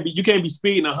saying, you can't be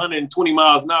speeding 120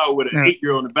 miles an hour with an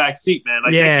 8-year-old in the back seat, man.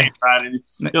 Like that can't ride it.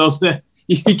 You know what I'm saying?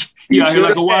 You out here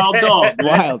like a wild dog.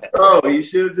 Wild. Oh, he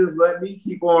should have just let me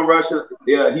keep on rushing.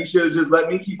 Yeah, he should have just let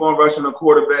me keep on rushing the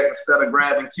quarterback instead of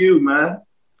grabbing Q, man.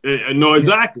 No,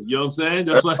 exactly. You know what I'm saying?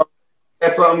 That's what.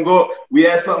 We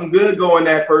had something good going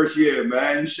that first year,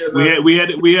 man. We had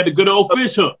the good old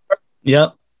fish hook.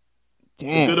 Yep.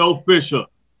 Damn. The good old fish hook.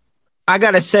 I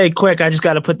gotta say quick, I just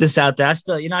gotta put this out there. I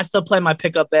still play my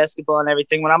pickup basketball and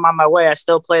everything. When I'm on my way, I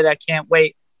still play that Can't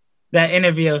Wait, that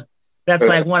interview. That's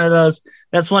like one of those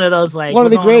like one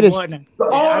of the greatest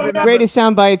greatest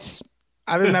sound bites.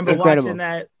 I remember watching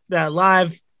that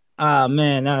live.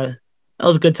 Man, that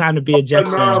was a good time to be a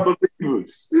Jets fan.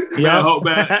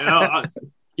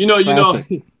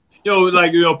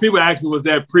 People ask me, was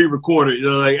that pre-recorded?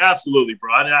 Absolutely,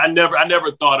 bro. I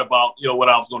never thought about, what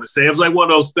I was going to say. It was like one of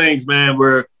those things, man,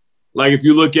 where like if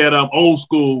you look at Old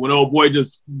School, when old boy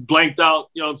just blanked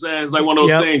out, you know what I'm saying? It's like one of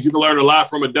those things you can learn a lot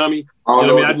from a dummy. You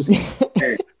know what I mean?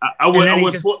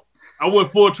 I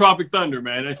went full Tropic Thunder,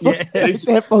 man.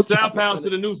 Sal Pound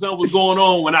should have knew something was going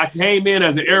on when I came in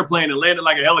as an airplane and landed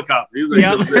like a helicopter. He was like,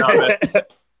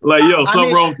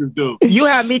 something wrong with this dude. You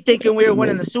had me thinking we were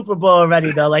winning the Super Bowl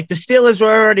already, though. Like the Steelers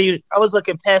were already. I was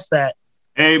looking past that.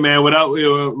 Hey, man, without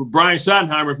Brian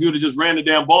Schottenheimer, if you would have just ran the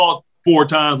damn ball 4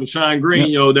 times with Shine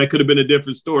Green, that could have been a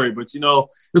different story. But,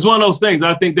 it's one of those things.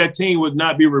 I think that team would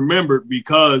not be remembered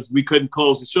because we couldn't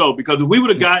close the show. Because if we would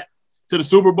have got to the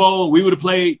Super Bowl, we would have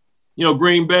played,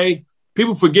 Green Bay.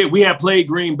 People forget we had played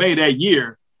Green Bay that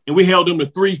year, and we held them to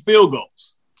 3 field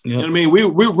goals. You know what I mean? We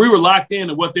were locked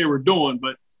into what they were doing,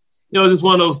 but it's just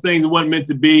one of those things that wasn't meant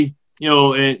to be.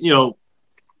 And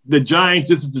the Giants.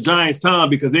 This is the Giants' time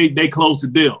because they closed the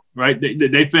deal, right?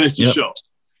 They finished the show.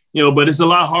 But it's a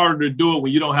lot harder to do it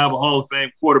when you don't have a Hall of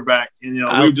Fame quarterback. And we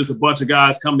were just a bunch of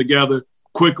guys come together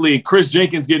quickly. And Chris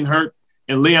Jenkins getting hurt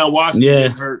and Leon Washington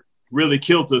getting hurt really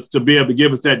killed us to be able to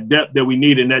give us that depth that we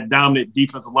need in that dominant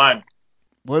defensive line.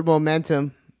 What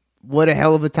momentum! What a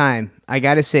hell of a time, I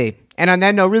gotta say. And on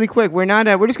that note, really quick, we're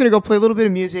just gonna go play a little bit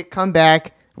of music, come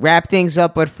back, wrap things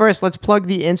up. But first, let's plug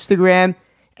the Instagram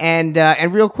and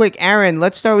real quick, Aaron,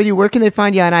 let's start with you. Where can they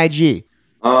find you on IG?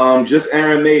 Just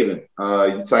Aaron Maven.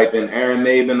 You type in Aaron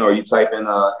Maven or you type in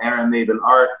Aaron Maven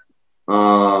Art.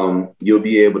 You'll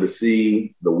be able to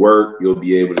see the work. You'll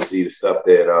be able to see the stuff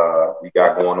that we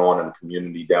got going on in the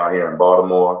community down here in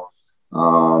Baltimore.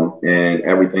 And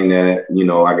everything that,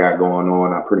 I got going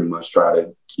on. I pretty much try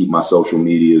to keep my social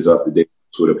medias up to date,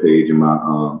 Twitter page and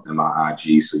my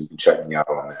IG, so you can check me out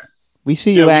on that. We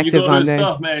see you active on there.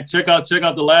 Stuff, man. Check out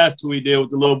the last two he did with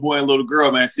the little boy and little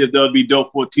girl, man. See if that would be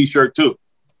dope for a t-shirt too.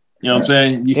 You know what I'm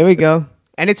saying? Here we go.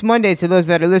 And it's Monday to those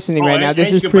that are listening right now.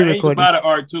 This is pre-recorded. You can buy the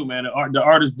art too, man. The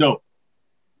art is dope.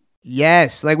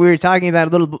 Yes, like we were talking about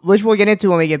a little, which we'll get into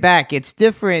when we get back. It's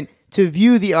different to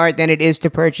view the art than it is to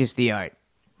purchase the art.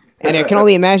 And I can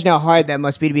only imagine how hard that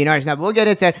must be to be an artist. Now, but we'll get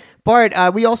into that. Bart,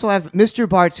 we also have Mr.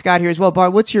 Bart Scott here as well.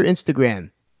 Bart, what's your Instagram?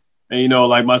 And,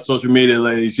 like my social media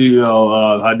lady,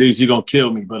 Hadid, she going to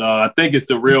kill me. But I think it's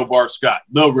the real Bart Scott.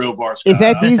 The real Bart Scott. Is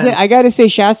that Hadiza? I got to say,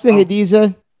 shouts to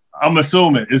Hadiza. I'm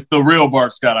assuming it's the real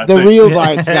Bart Scott, I think. The real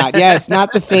Bart Scott. Yes,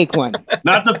 not the fake one.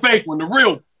 Not the fake one, the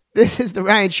real. This is the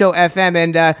Ryan Show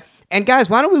FM. And guys,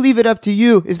 why don't we leave it up to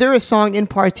you? Is there a song in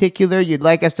particular you'd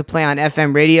like us to play on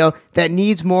FM radio that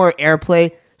needs more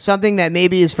airplay? Something that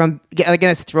maybe is from, like,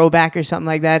 a throwback or something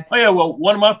like that? Oh, yeah. Well,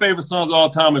 one of my favorite songs of all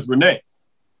time is Renee.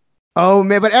 Oh,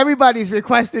 man, but everybody's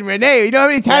requesting Renee. You know how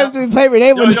many times we play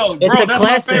Renee? Bro, that's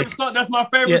my favorite song. That's my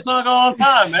favorite song of all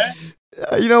time, man.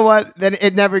 You know what? Then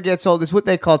it never gets old. It's what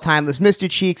they call timeless. Mr.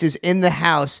 Cheeks is in the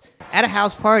house at a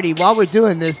house party while we're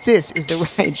doing this. This is the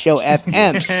Ryan Show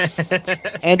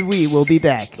FM. And we will be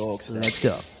back. Dogs, let's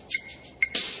go.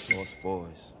 Lost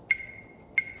boys.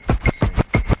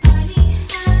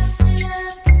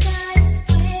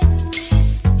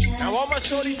 Now all my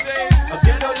shorty say, a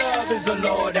ghetto love is the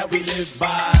law that we live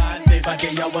by. Day by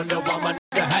day I wonder why my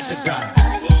nigga had to die.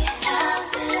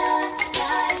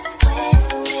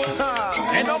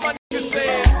 And all my niggas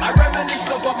say, I reminisce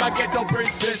over my ghetto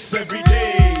princess every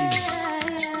day.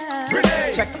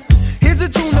 Renee. Here's a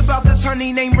tune about this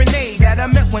honey named Renee that I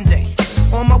met one day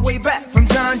on my way back from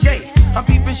John Jay. I'm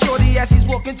peeping shorty as she's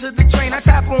walking to the train. I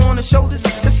tap her on the shoulders.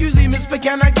 Excuse me, miss, but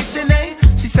can I get your name?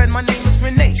 She said, my name is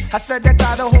Renee. I said, I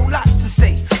got a whole lot to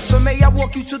say. So may I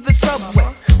walk you to the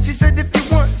subway? She said, if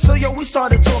you want. So yo, we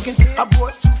started talking. I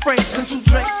brought 2 francs and 2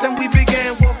 drinks and we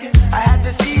began walking. I had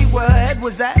to see where her head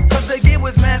was at, cause the gear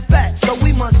was mad fat. So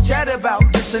we must chat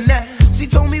about this and that. She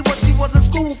told me what she was in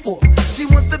school for. She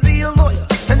wants to be a lawyer.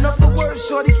 In other words,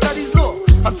 shorty studies law.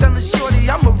 I'm telling shorty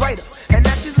I'm a writer. And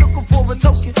as she's looking for a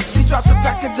token, she drops a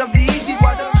package of the easy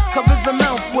water. Covers her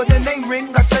mouth with a name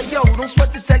ring. I say, yo, don't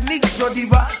sweat the technique, shorty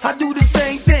rock. I do the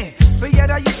same thing, but yet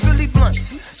I use Philly blunts.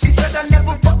 She said I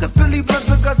never fuck a Philly blunt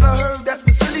because I heard that's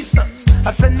for silly stunts.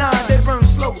 I said, nah, they burn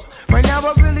slower. Right now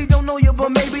I really don't know you, but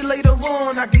maybe later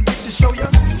on I can get to show you.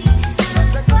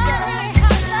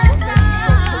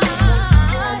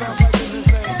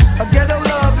 A ghetto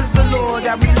love is the law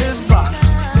that we live by.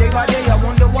 Day by day I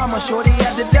wonder why my shorty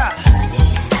had to die.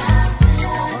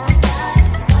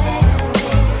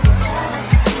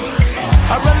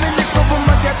 I reminisce over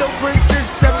my ghetto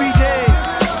princess every day.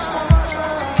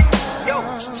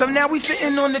 Yo, so now we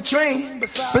sitting on the train.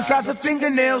 Besides a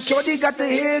fingernail, shorty got the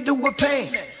hairdo with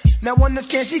pain. Now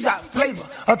understand she got flavor.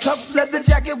 A tough leather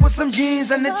jacket with some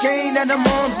jeans and the chain that her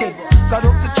mom's gave her. Got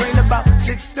off the train about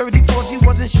 6:34. She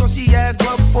wasn't sure she had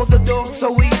grub for the dog,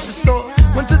 so we hit the store.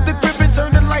 Went to the crib and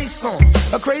turned the lights on.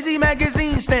 A crazy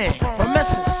magazine stand from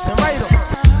Essence and right on.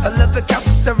 I left the couch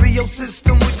stereo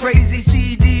system with crazy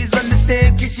CDs.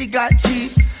 Understand, kid, she got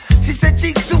cheese. She said,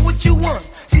 Cheeks, do what you want.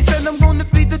 She said, I'm gonna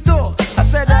feed the dog. I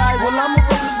said, alright, well, I'ma roll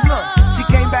this blunt. She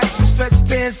came back with stretch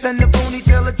pants and a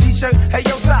ponytail, a t-shirt. Hey,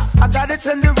 yo, Top, I got a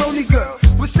tenderoni girl.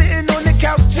 We're sitting on the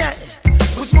couch chatting.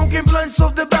 We're smoking blunts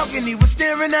off the balcony. We're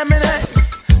staring at Manhattan.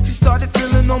 She started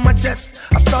feeling on my chest.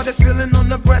 I started feeling on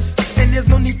the breast. And there's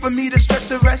no need for me to stress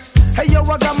the rest. Hey, yo,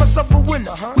 I got myself a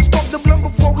winner. We spoke the blunt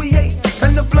before we ate.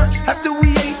 And the blunt after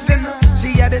we ate dinner.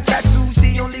 She had a tattoo,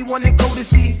 she only wanted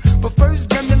courtesy. But first,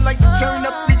 damn the lights turn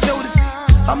up the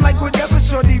Jodeci. I'm like, whatever,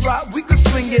 shorty rock, we could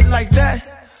swing it like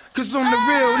that. Cause on the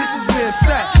real, this is where it's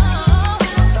at.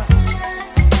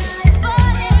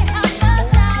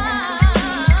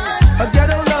 A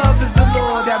ghetto love is the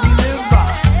law that we live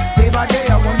by. Day by day,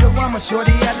 I wonder why my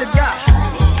shorty had to die.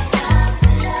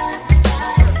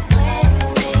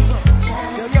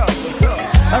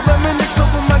 I reminisce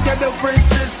over my ghetto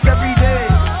princess every day.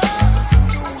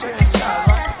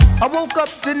 I woke up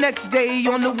the next day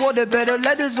on the water, better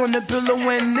letters on the pillow,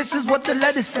 and this is what the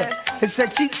letter said. It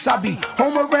said, Cheeks, I be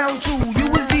home around 2.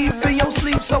 You was deep in your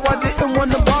sleep, so I didn't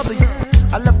want to bother you.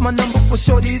 I left my number for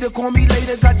shorty to call me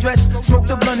later. Got dressed,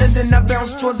 smoked a blunt, and then I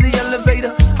bounced towards the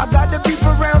elevator. I got the beep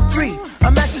around 3.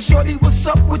 I'm asking shorty, what's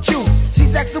up with you?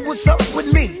 She's asking, what's up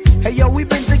with me? Hey yo, we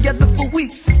been together for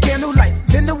weeks. Candlelight,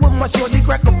 dinner with my shorty,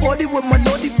 crack a 40 with my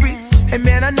naughty freaks. And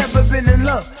man, I never been in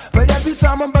love, but every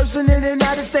time I'm bursting in and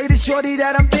out of state, it's shorty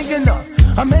that I'm thinking of.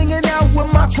 I'm hanging out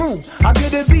with my crew. I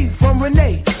get a beat from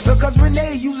Renee, because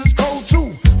Renee uses cold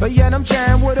too. But yet I'm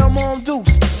chatting with her mom Deuce.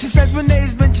 She says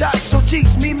Renee's been shot, so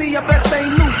Cheeks, meet me up at St.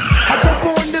 Luke's. I jump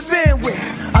on the van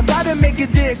with, I gotta make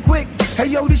it dead quick. Hey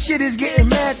yo, this shit is getting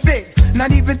mad thick.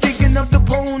 Not even thinking of the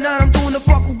pole 9, I'm doing the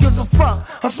fuck, who gives a fuck?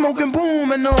 I'm smoking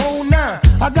boom and the whole 9.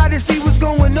 I gotta see what's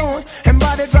going on. And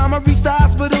by the time I reach the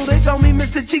hospital, they tell me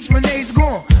Mr. Cheeks, Renee's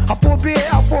gone. I pour beer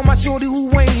out for my shorty who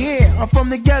ain't here. I'm from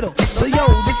the ghetto, so yo,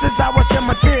 this is how I shed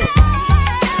my tears.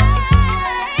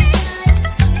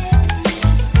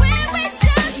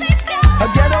 A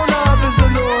ghetto love is the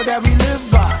law that we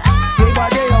live by. Day by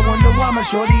day, I wonder why my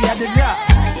shorty had to die.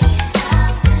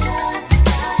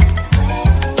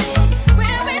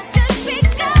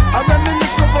 I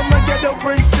reminisce over my ghetto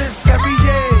princess every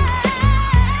day.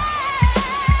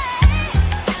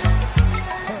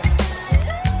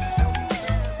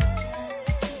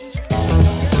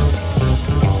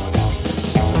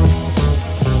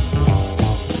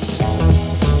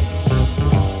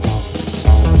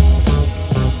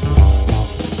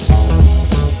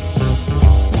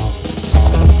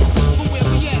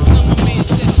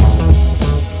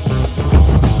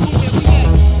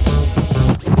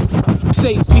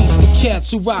 Say peace to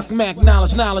cats who rock Mac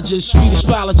knowledges, street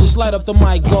astrologists, light up the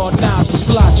mic, guard knowledges,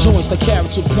 fly joints that carry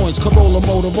 2 points, Corolla,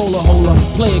 Motorola, holder,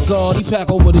 play it guard, he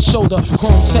pack over the shoulder,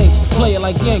 chrome tanks, play it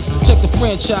like Yanks, check the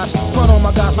franchise, front on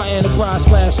my guys, my enterprise,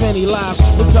 splash many lives,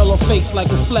 repel off fakes like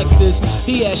reflectors,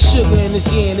 he has sugar in his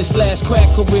ear in his last crack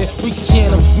career, we can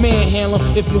can him, manhandle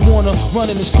him, if you wanna, run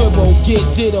in his cribbo, get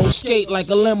ditto, skate like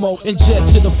a limo, and jet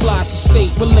to the fly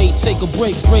state, relate, take a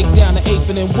break down the 8th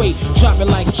and then wait, drop it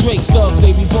like Drake, thugs,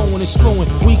 they be bowing and screwing,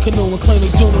 we canoeing, claim they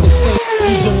doing the same,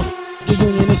 we doing. The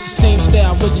union is the same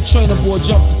style. Was the trainer boy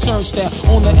jump the turnstile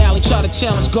on the alley, try to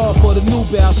challenge God for the new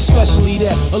bounce, especially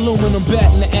that aluminum bat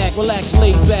in the act. Relax,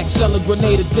 laid back, sell a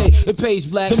grenade a day. It pays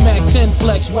black. The Mac 10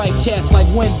 flex, white cats like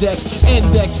Windex.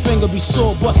 Index finger be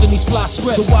sore, busting these fly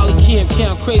script. The Wally camp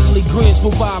count crazily grins,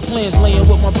 provide plans, laying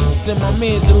with my and my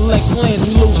mans and Lex lands.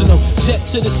 We losing them. Jet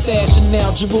to the stash and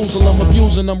now Jerusalem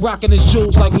abusing them, rocking his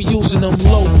jewels like we using them.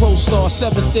 Low pro star,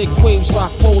 7 thick waves, rock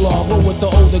polar. Roll with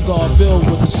the older guard, build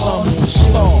with the sun.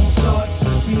 Start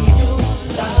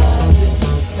realizing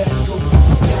that goes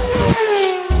better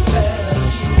keep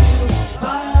you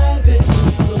vibing.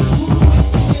 The who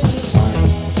is here to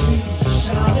bring you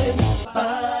Charlotte's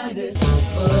finest,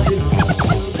 but it was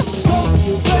just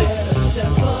you better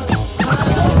step up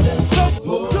behind us.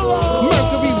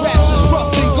 Mercury raps is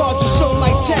rough, they guard the show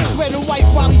like tax. Red and white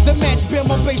Wally's the match, bear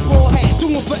my baseball hat,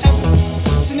 doing forever.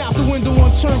 Sitting out the window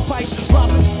on turnpikes,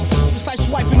 robbing. I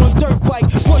swiping on dirt bike,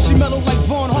 voice mellow like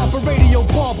Vaughn Harper, radio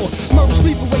barber. Murder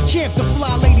sleepaway camp, the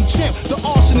fly lady champ, the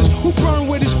arsonist who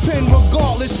burn with his pen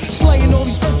regardless. Slaying all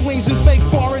these earthlings and fake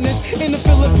foreigners. In the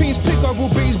Philippines, pick herbal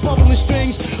bees, bubbling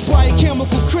strings.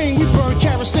 Biochemical cream, we burn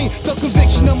kerosene. The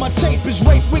conviction of my tape is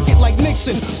rape wicked like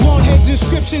Nixon. Blonde heads,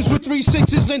 inscriptions with 3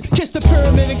 6s and kiss the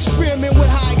pyramid, experiment with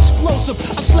high explosive.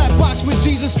 I slap box with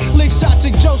Jesus, lick shots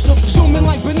at Joseph. Zooming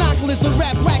like binoculars, the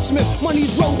rap racksmith.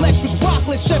 Money's Rolex was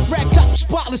rockless, chef rack top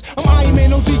spotless. I'm Iron Man,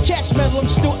 no decast metal, I'm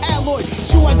still alloy.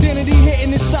 True identity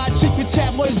hitting inside secret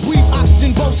tabloids. Breathe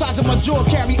oxygen, both sides of my jaw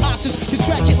carry options. The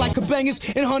track hit like a bangers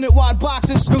in 100-wide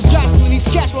boxes. No jostling these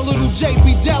cats, my little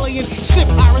JP Delian. Sip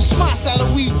Irish spots out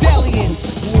of weed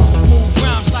dalliance. Move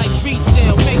grounds like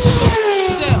retail, make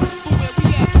sure sell.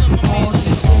 All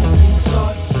these innocent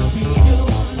start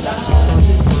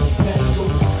realizing that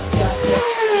goes got that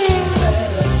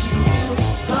better keep you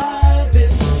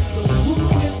vibing. The who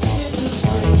is here to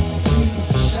bring you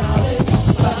Charlotte's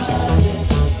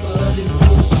finest, but it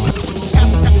was just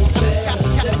you better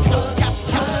step up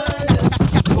behind us.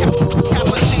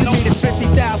 Needed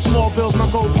 50,000 small bills, my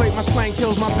gold plate, my slang bang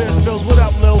kills my best bills. What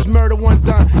up, Lils? Murder one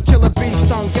done. Killer bee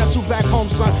stung. Guess who back home,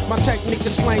 son? My technique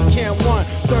is slang can't one.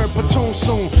 Third platoon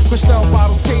soon. Cristal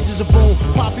bottles, cages of boom.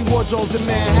 Poppy wardrobe, the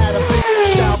man had a big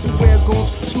style. Beware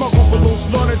goons, smuggle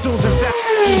balloons, Lorna dudes and fat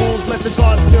wounds. Let the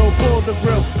guards build, pull the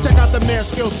grill. Check out the man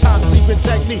skills, top secret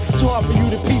technique. Too hard for you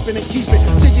to peep it and keep it.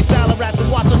 Take your style of rap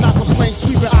and watch a knuckle slang,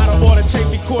 sweep it out of order. Tape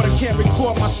recorder, can't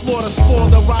record my slaughter. Spoil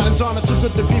the rotten donna, too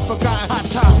good to be forgotten. Hot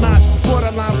top notch,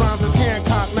 borderline rhymes is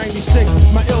Hancock 96.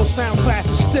 My ill sound class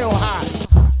is still hot.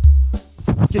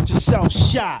 Get yourself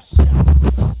shot.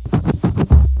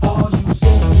 All you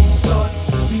MCs start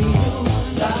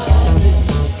realizing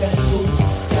that goes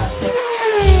got that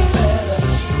better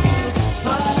keep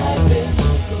vibing.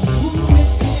 Who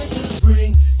is here to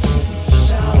bring you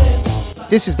shouting?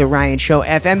 This is the Ryan Show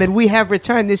FM, and we have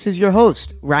returned. This is your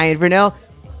host, Ryan Vernell.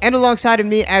 And alongside of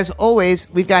me, as always,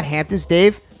 we've got Hamptons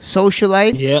Dave,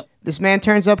 socialite. Yep. This man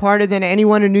turns up harder than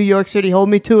anyone in New York City. Hold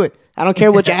me to it. I don't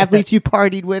care which athletes you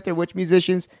partied with or which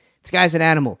musicians. This guy's an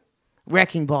animal.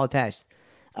 Wrecking ball attached.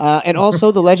 And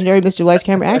also the legendary Mr. Lights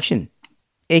Camera Action,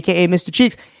 a.k.a. Mr.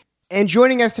 Cheeks. And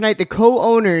joining us tonight, the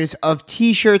co-owners of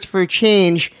T-Shirts for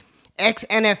Change,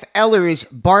 ex-NFLers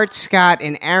Bart Scott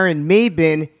and Aaron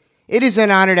Mabin. It is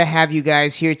an honor to have you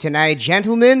guys here tonight,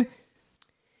 gentlemen.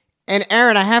 And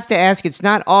Aaron, I have to ask, it's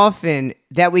not often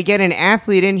that we get an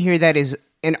athlete in here that is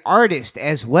an artist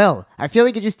as well. I feel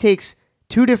like it just takes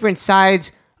two different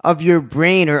sides of your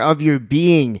brain or of your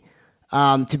being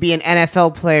to be an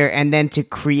NFL player and then to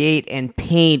create and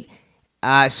paint.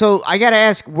 So I got to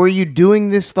ask, were you doing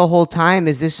this the whole time?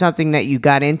 Is this something that you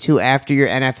got into after your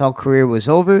NFL career was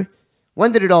over?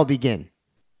 When did it all begin?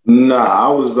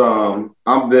 Nah,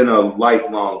 I've been a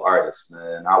lifelong artist,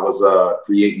 man. I was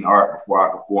creating art before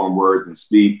I could form words and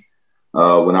speak.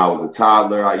 When I was a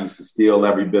toddler, I used to steal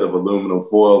every bit of aluminum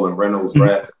foil and Reynolds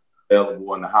wrap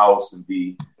available in the house and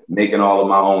be making all of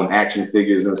my own action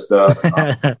figures and stuff.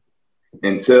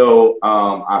 Until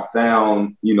I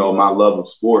found, my love of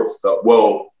sports.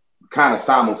 Kind of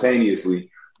simultaneously.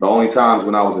 The only times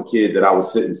when I was a kid that I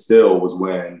was sitting still was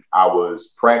when I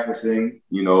was practicing,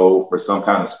 for some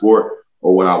kind of sport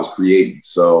or when I was creating.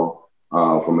 So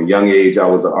from a young age, I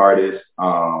was an artist.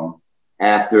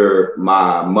 After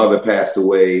my mother passed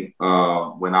away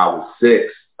when I was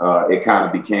 6, it kind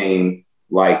of became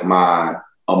like my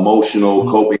emotional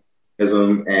coping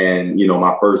mechanism and,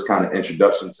 my first kind of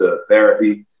introduction to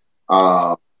therapy.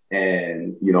 I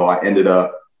ended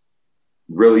up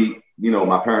really,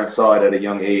 my parents saw it at a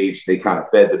young age. They kind of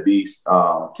fed the beast,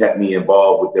 kept me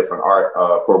involved with different art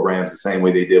programs the same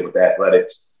way they did with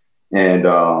athletics. And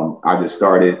I just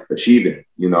started achieving,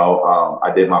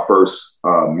 I did my first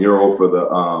mural for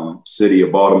the city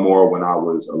of Baltimore when I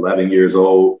was 11 years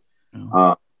old.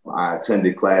 I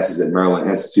attended classes at Maryland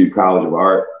Institute College of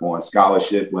Art on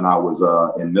scholarship when I was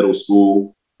in middle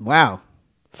school. Wow.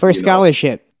 First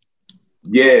scholarship.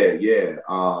 Yeah.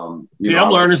 I'm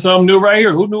learning something new right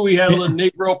here. Who knew we had a little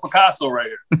Negro Picasso right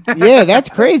here? Yeah, that's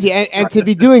crazy. And to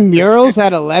be doing murals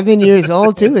at 11 years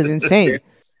old, too, is insane.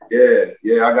 Yeah.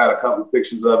 I got a couple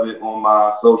pictures of it on my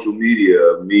social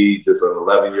media. Me, just an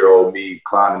 11-year-old me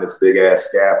climbing this big-ass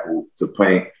scaffold to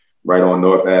paint right on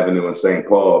North Avenue in St.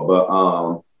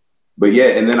 Paul. But yeah,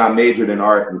 and then I majored in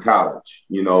art in college,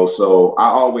 so I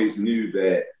always knew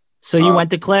that. So you went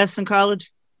to class in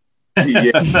college?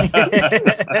 Yeah.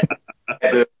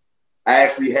 I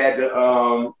actually had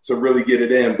to really get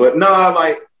it in. But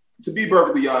to be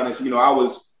perfectly honest, I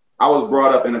was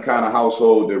brought up in a kind of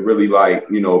household that really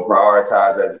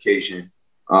prioritize education.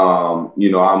 I'm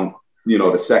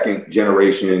the second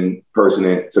generation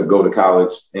person to go to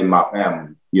college in my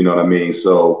family. You know what I mean?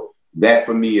 So that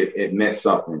for me, it meant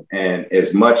something. And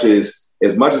as much as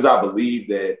I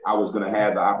believed that I was going to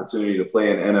have the opportunity to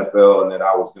play in the NFL and that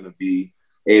I was going to be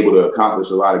able to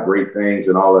accomplish a lot of great things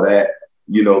and all of that,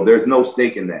 there's no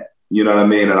stake in that. You know what I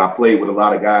mean? And I played with a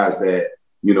lot of guys that,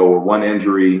 were one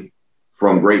injury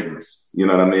from greatness. You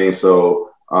know what I mean? So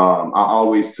I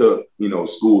always took,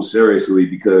 school seriously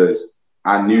because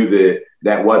I knew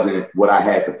that wasn't what I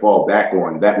had to fall back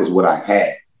on. That was what I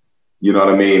had. You know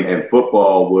what I mean? And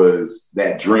football was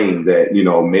that dream that,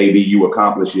 maybe you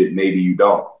accomplish it, maybe you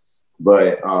don't.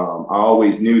 But I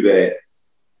always knew that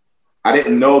I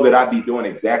didn't know that I'd be doing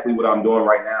exactly what I'm doing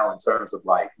right now in terms of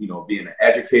being an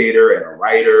educator and a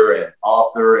writer and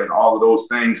author and all of those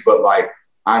things. But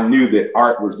I knew that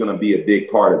art was going to be a big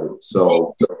part of it.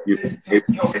 So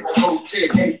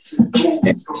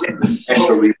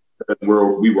actually,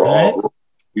 we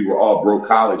were all broke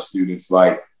college students.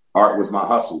 Art was my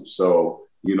hustle. So,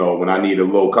 when I needed a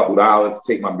little couple dollars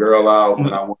to take my girl out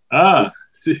when I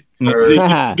See, you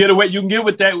can get away. You can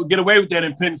get away with that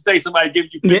in Penn State. Somebody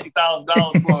giving you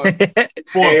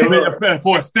 $50,000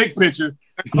 for a stick picture.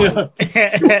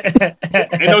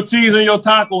 Ain't no cheese on your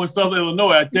taco in Southern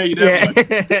Illinois. I tell you that much.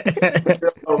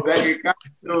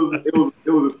 It was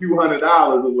a few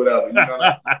 $100s or whatever. You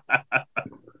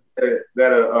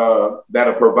know,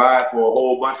 that'll provide for a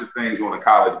whole bunch of things on a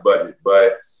college budget.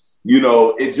 But you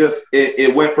know,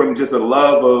 it went from just a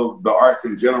love of the arts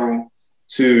in general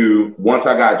to once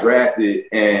I got drafted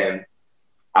and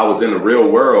I was in the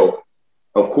real world,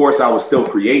 of course I was still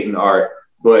creating art,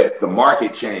 but the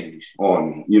market changed on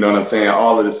me. You know what I'm saying?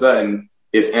 All of a sudden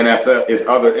it's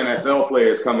other NFL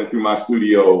players coming through my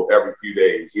studio every few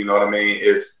days. You know what I mean?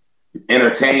 It's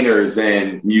entertainers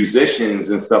and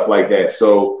musicians and stuff like that.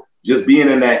 So just being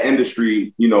in that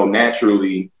industry, you know,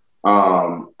 naturally,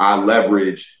 I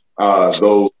leveraged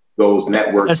those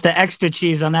networks. That's the extra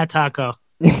cheese on that taco.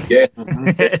 Yeah,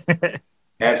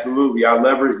 absolutely. I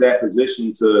leveraged that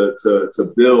position to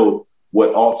build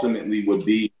what ultimately would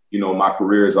be, you know, my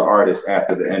career as an artist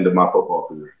after the end of my football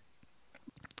career.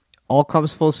 All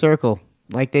comes full circle,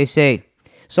 like they say.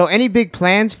 So any big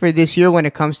plans for this year when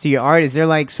it comes to your art? Is there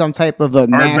like some type of a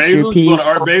masterpiece?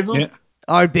 Art Basel? Yeah.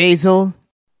 Art Basel?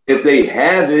 If they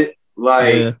have it,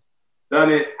 like done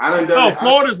it. I done done it.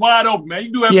 Florida's wide open, man.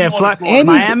 You do whatever you want in Florida.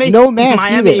 Miami? No mask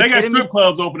Miami, either. They got strip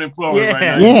clubs open in Florida right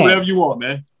now. Yeah. You do whatever you want,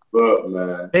 man. Look,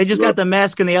 man. They just got the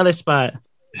mask in the other spot.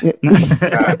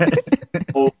 Got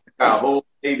whole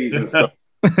babies and stuff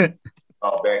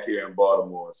back here in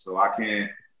Baltimore. So I can't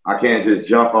just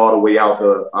jump all the way out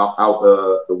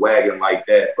the wagon like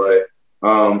that. But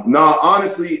no,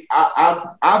 honestly,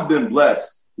 I've been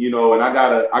blessed, you know, and I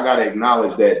gotta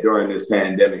acknowledge that during this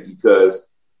pandemic because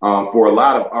for a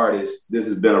lot of artists, this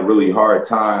has been a really hard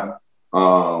time. A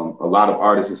lot of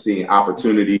artists are seeing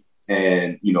opportunity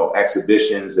and, you know,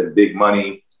 exhibitions and big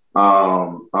money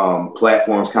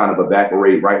platforms kind of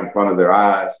evaporate right in front of their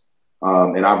eyes.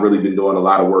 And I've really been doing a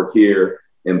lot of work here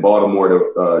in Baltimore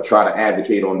to try to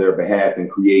advocate on their behalf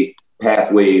and create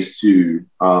pathways to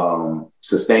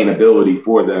sustainability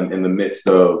for them in the midst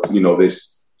of, you know,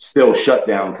 this still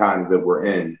shutdown kind of that we're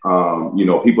in. You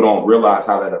know, people don't realize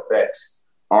how that affects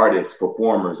artists,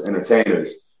 performers,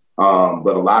 entertainers.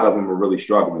 But a lot of them are really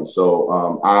struggling.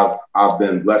 So I've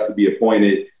been blessed to be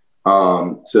appointed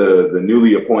to the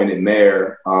newly appointed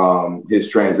mayor, his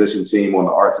transition team on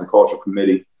the Arts and Culture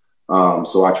Committee.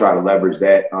 So I try to leverage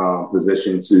that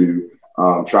position to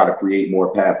try to create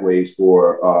more pathways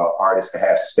for artists to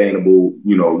have sustainable,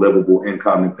 you know, livable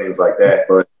income and things like that.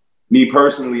 But me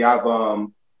personally, I've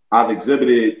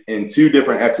exhibited in 2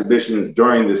 different exhibitions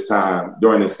during this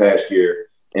past year.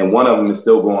 And one of them is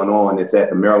still going on. It's at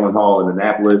the Maryland Hall in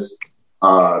Annapolis.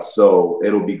 So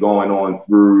it'll be going on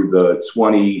through the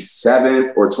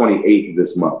 27th or 28th of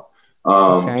this month.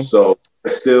 So we're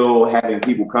still having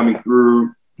people coming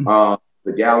through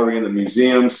the gallery and the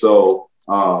museum. So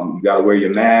you got to wear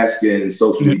your mask and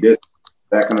socially distance,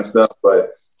 that kind of stuff.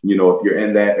 But, you know, if you're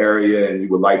in that area and you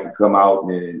would like to come out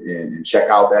and check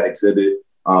out that exhibit,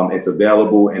 it's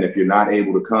available. And if you're not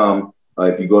able to come,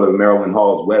 if you go to the Maryland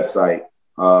Hall's website,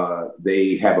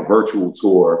 they have a virtual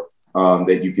tour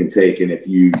that you can take. And if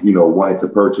you wanted to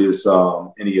purchase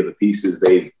any of the pieces,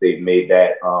 they've made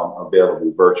that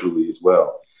available virtually as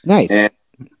well. Nice. And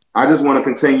I just want to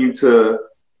continue to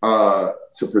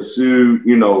pursue,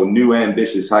 you know, new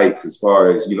ambitious heights as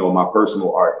far as, you know, my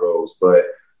personal art goes. But,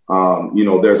 you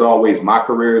know, there's always my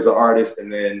career as an artist,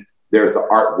 and then there's the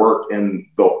artwork and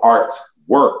the art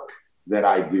work that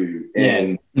I do.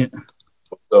 And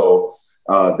so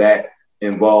that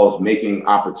involves making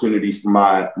opportunities for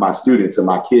my students and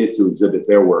my kids to exhibit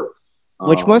their work.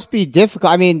 Which must be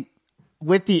difficult. I mean,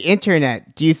 with the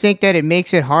internet, do you think that it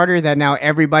makes it harder that now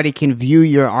everybody can view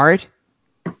your art?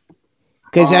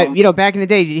 Because, you know, back in the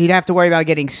day, you'd have to worry about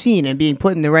getting seen and being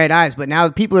put in the right eyes. But now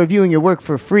people are viewing your work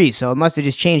for free. So it must have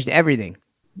just changed everything.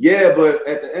 Yeah, but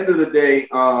at the end of the day,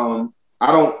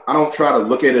 I don't try to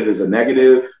look at it as a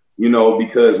negative, you know,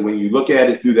 because when you look at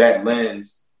it through that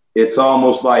lens, it's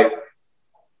almost like,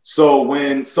 so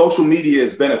when social media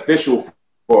is beneficial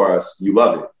for us, you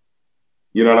love it.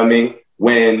 You know what I mean?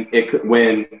 When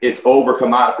it's over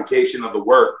commodification of the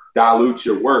work, dilutes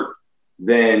your work,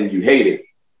 then you hate it.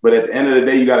 But at the end of the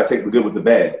day, you got to take the good with the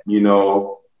bad. You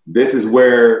know, this is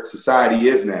where society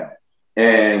is now.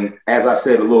 And as I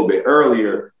said a little bit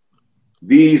earlier,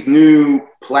 these new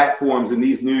platforms and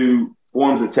these new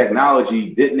forms of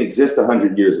technology didn't exist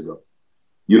 100 years ago.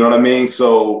 You know what I mean?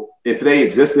 So if they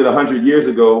existed 100 years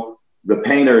ago, the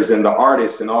painters and the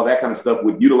artists and all that kind of stuff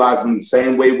would utilize them the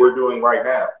same way we're doing right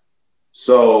now.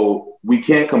 So we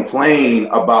can't complain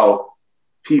about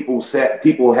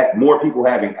more people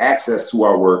having access to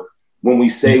our work when we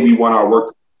say we want our work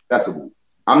to be accessible.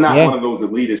 I'm not one of those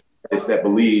elitist artists that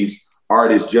believes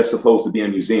art is just supposed to be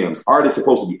in museums. Art is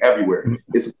supposed to be everywhere.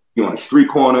 It's supposed to be on the street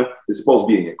corner. It's supposed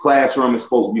to be in your classroom. It's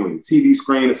supposed to be on your TV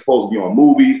screen. It's supposed to be on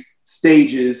movies,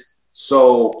 stages.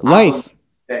 So life.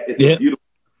 That it's a beautiful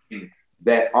thing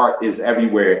that art is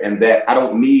everywhere, and that I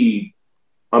don't need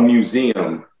a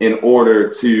museum in order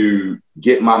to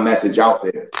get my message out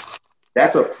there.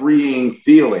 That's a freeing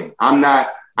feeling. I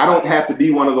don't have to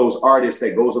be one of those artists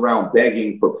that goes around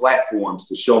begging for platforms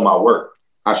to show my work.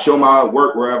 I show my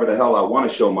work wherever the hell I want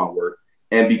to show my work.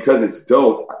 And because it's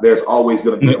dope, there's always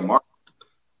going to be a market.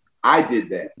 I did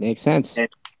that. Makes sense. And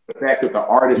the fact that the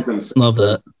artists themselves love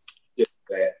that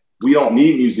we don't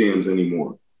need museums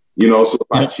anymore. You know, so if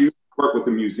I choose to work with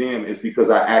a museum, it's because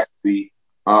I actually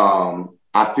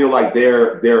I feel like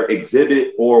their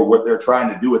exhibit or what they're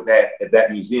trying to do at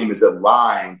that museum is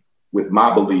aligned with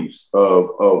my beliefs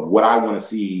of what I want to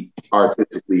see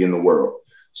artistically in the world.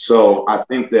 So I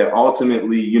think that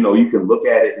ultimately, you know, you can look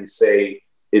at it and say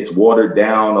it's watered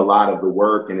down a lot of the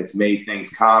work and it's made things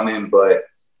common. But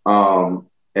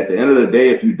at the end of the day,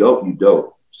 if you dope, you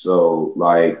dope. So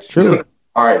like, true.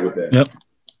 All right with that. Yep.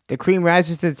 The cream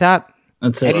rises to the top.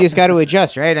 That's it. And you just got to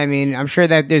adjust, right? I mean, I'm sure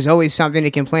that there's always something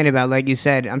to complain about. Like you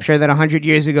said, I'm sure that 100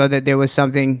 years ago that there was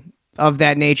something of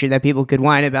that nature that people could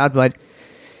whine about. But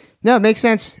no, it makes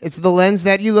sense. It's the lens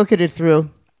that you look at it through.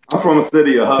 I'm from a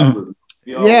city of hustlers.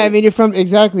 You know? Yeah, I mean,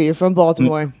 you're from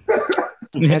Baltimore.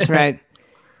 That's right.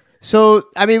 So,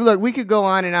 I mean, look, we could go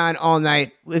on and on all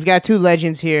night. We've got two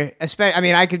legends here. I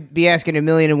mean, I could be asking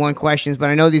 1,000,001 questions, but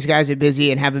I know these guys are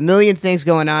busy and have 1,000,000 things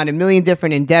going on, 1,000,000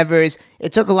 different endeavors.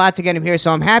 It took a lot to get him here,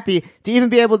 so I'm happy to even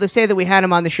be able to say that we had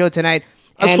him on the show tonight.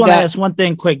 I just want to ask one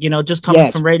thing quick, you know, just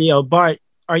coming from radio. Bart,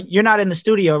 you're not in the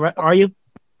studio, right? Are you?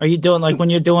 Are you doing, like, when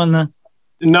you're doing the...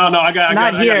 No, I got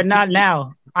not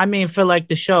now. I mean, for, like,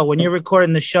 the show. When you're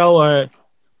recording the show or...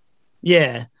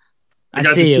 Yeah. I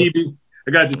see you. I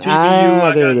got the TVU.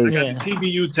 I got the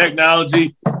TVU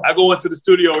technology. I go into the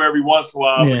studio every once in a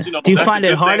while. Yeah. But, you know, do you find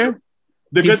it harder?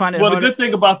 The good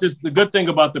thing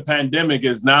about the pandemic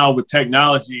is now with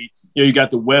technology, you know, you got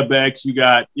the WebEx, you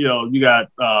got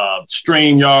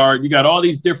StreamYard, you got all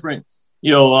these different,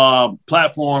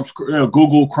 platforms,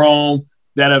 Google Chrome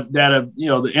that have,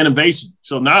 the innovation.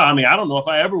 So now, I mean, I don't know if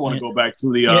I ever want to go back to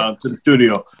the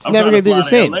studio. It's never going to be the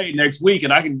same. LA next week,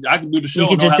 and I can do the show. You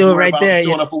can just do it right there.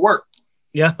 Showing up for work.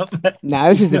 Yeah. Nah,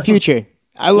 this is the future.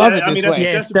 I love it this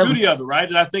way. That's the beauty of it, right?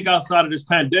 And I think outside of this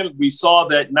pandemic, we saw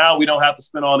that now we don't have to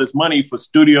spend all this money for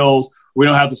studios. We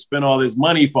don't have to spend all this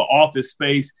money for office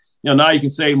space. You know, now you can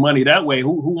save money that way.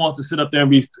 Who wants to sit up there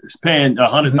and be paying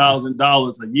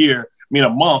 $100,000 a year, a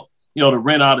month, to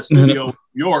rent out a studio in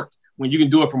New York when you can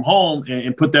do it from home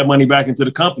and put that money back into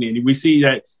the company? And we see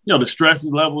that, the stress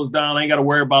level is down. I ain't got to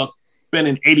worry about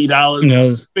spending $80,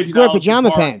 $50. Wear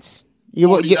pajama pants.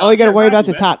 All you got to worry about is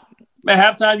the top. Man,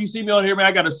 halftime you see me on here, man,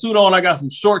 I got a suit on. I got some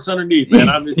shorts underneath, man.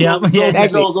 I'm just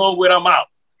on with. I'm out.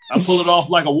 I pull it off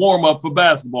like a warm-up for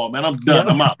basketball, man. I'm done.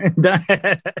 I'm out.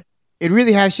 It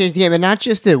really has changed the game, and not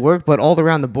just at work, but all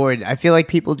around the board. I feel like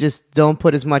people just don't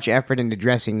put as much effort into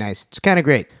dressing nice. It's kind of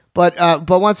great. But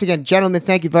once again, gentlemen,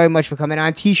 thank you very much for coming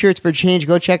on. T-shirts for change.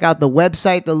 Go check out the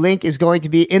website. The link is going to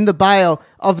be in the bio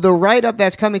of the write-up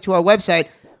that's coming to our website.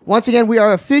 Once again, we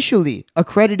are officially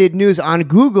accredited news on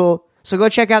Google, so go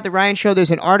check out The Ryan Show.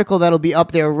 There's an article that'll be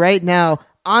up there right now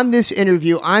on this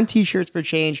interview, on T-shirts for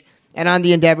change, and on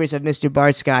the endeavors of Mr.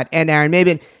 Bart Scott and Aaron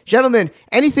Maybin. Gentlemen,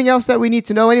 anything else that we need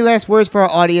to know? Any last words for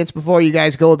our audience before you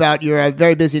guys go about your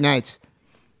very busy nights?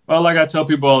 Well, like I tell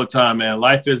people all the time, man,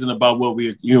 life isn't about what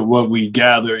we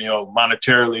gather,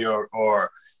 monetarily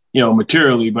or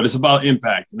materially, but it's about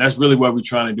impact. And that's really what we're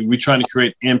trying to do. We're trying to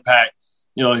create impact.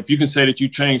 If you can say that you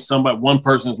changed one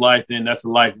person's life, then that's a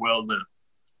life well lived.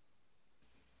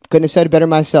 Couldn't have said it better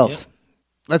myself. Yep.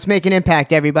 Let's make an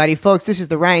impact, everybody. Folks, this is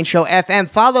The Ryan Show FM.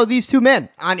 Follow these two men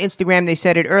on Instagram. They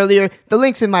said it earlier. The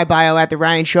link's in my bio at The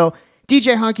Ryan Show.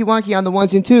 DJ Honky Wonky on the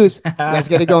ones and twos. Let's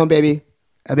get it going, baby.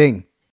 A bing.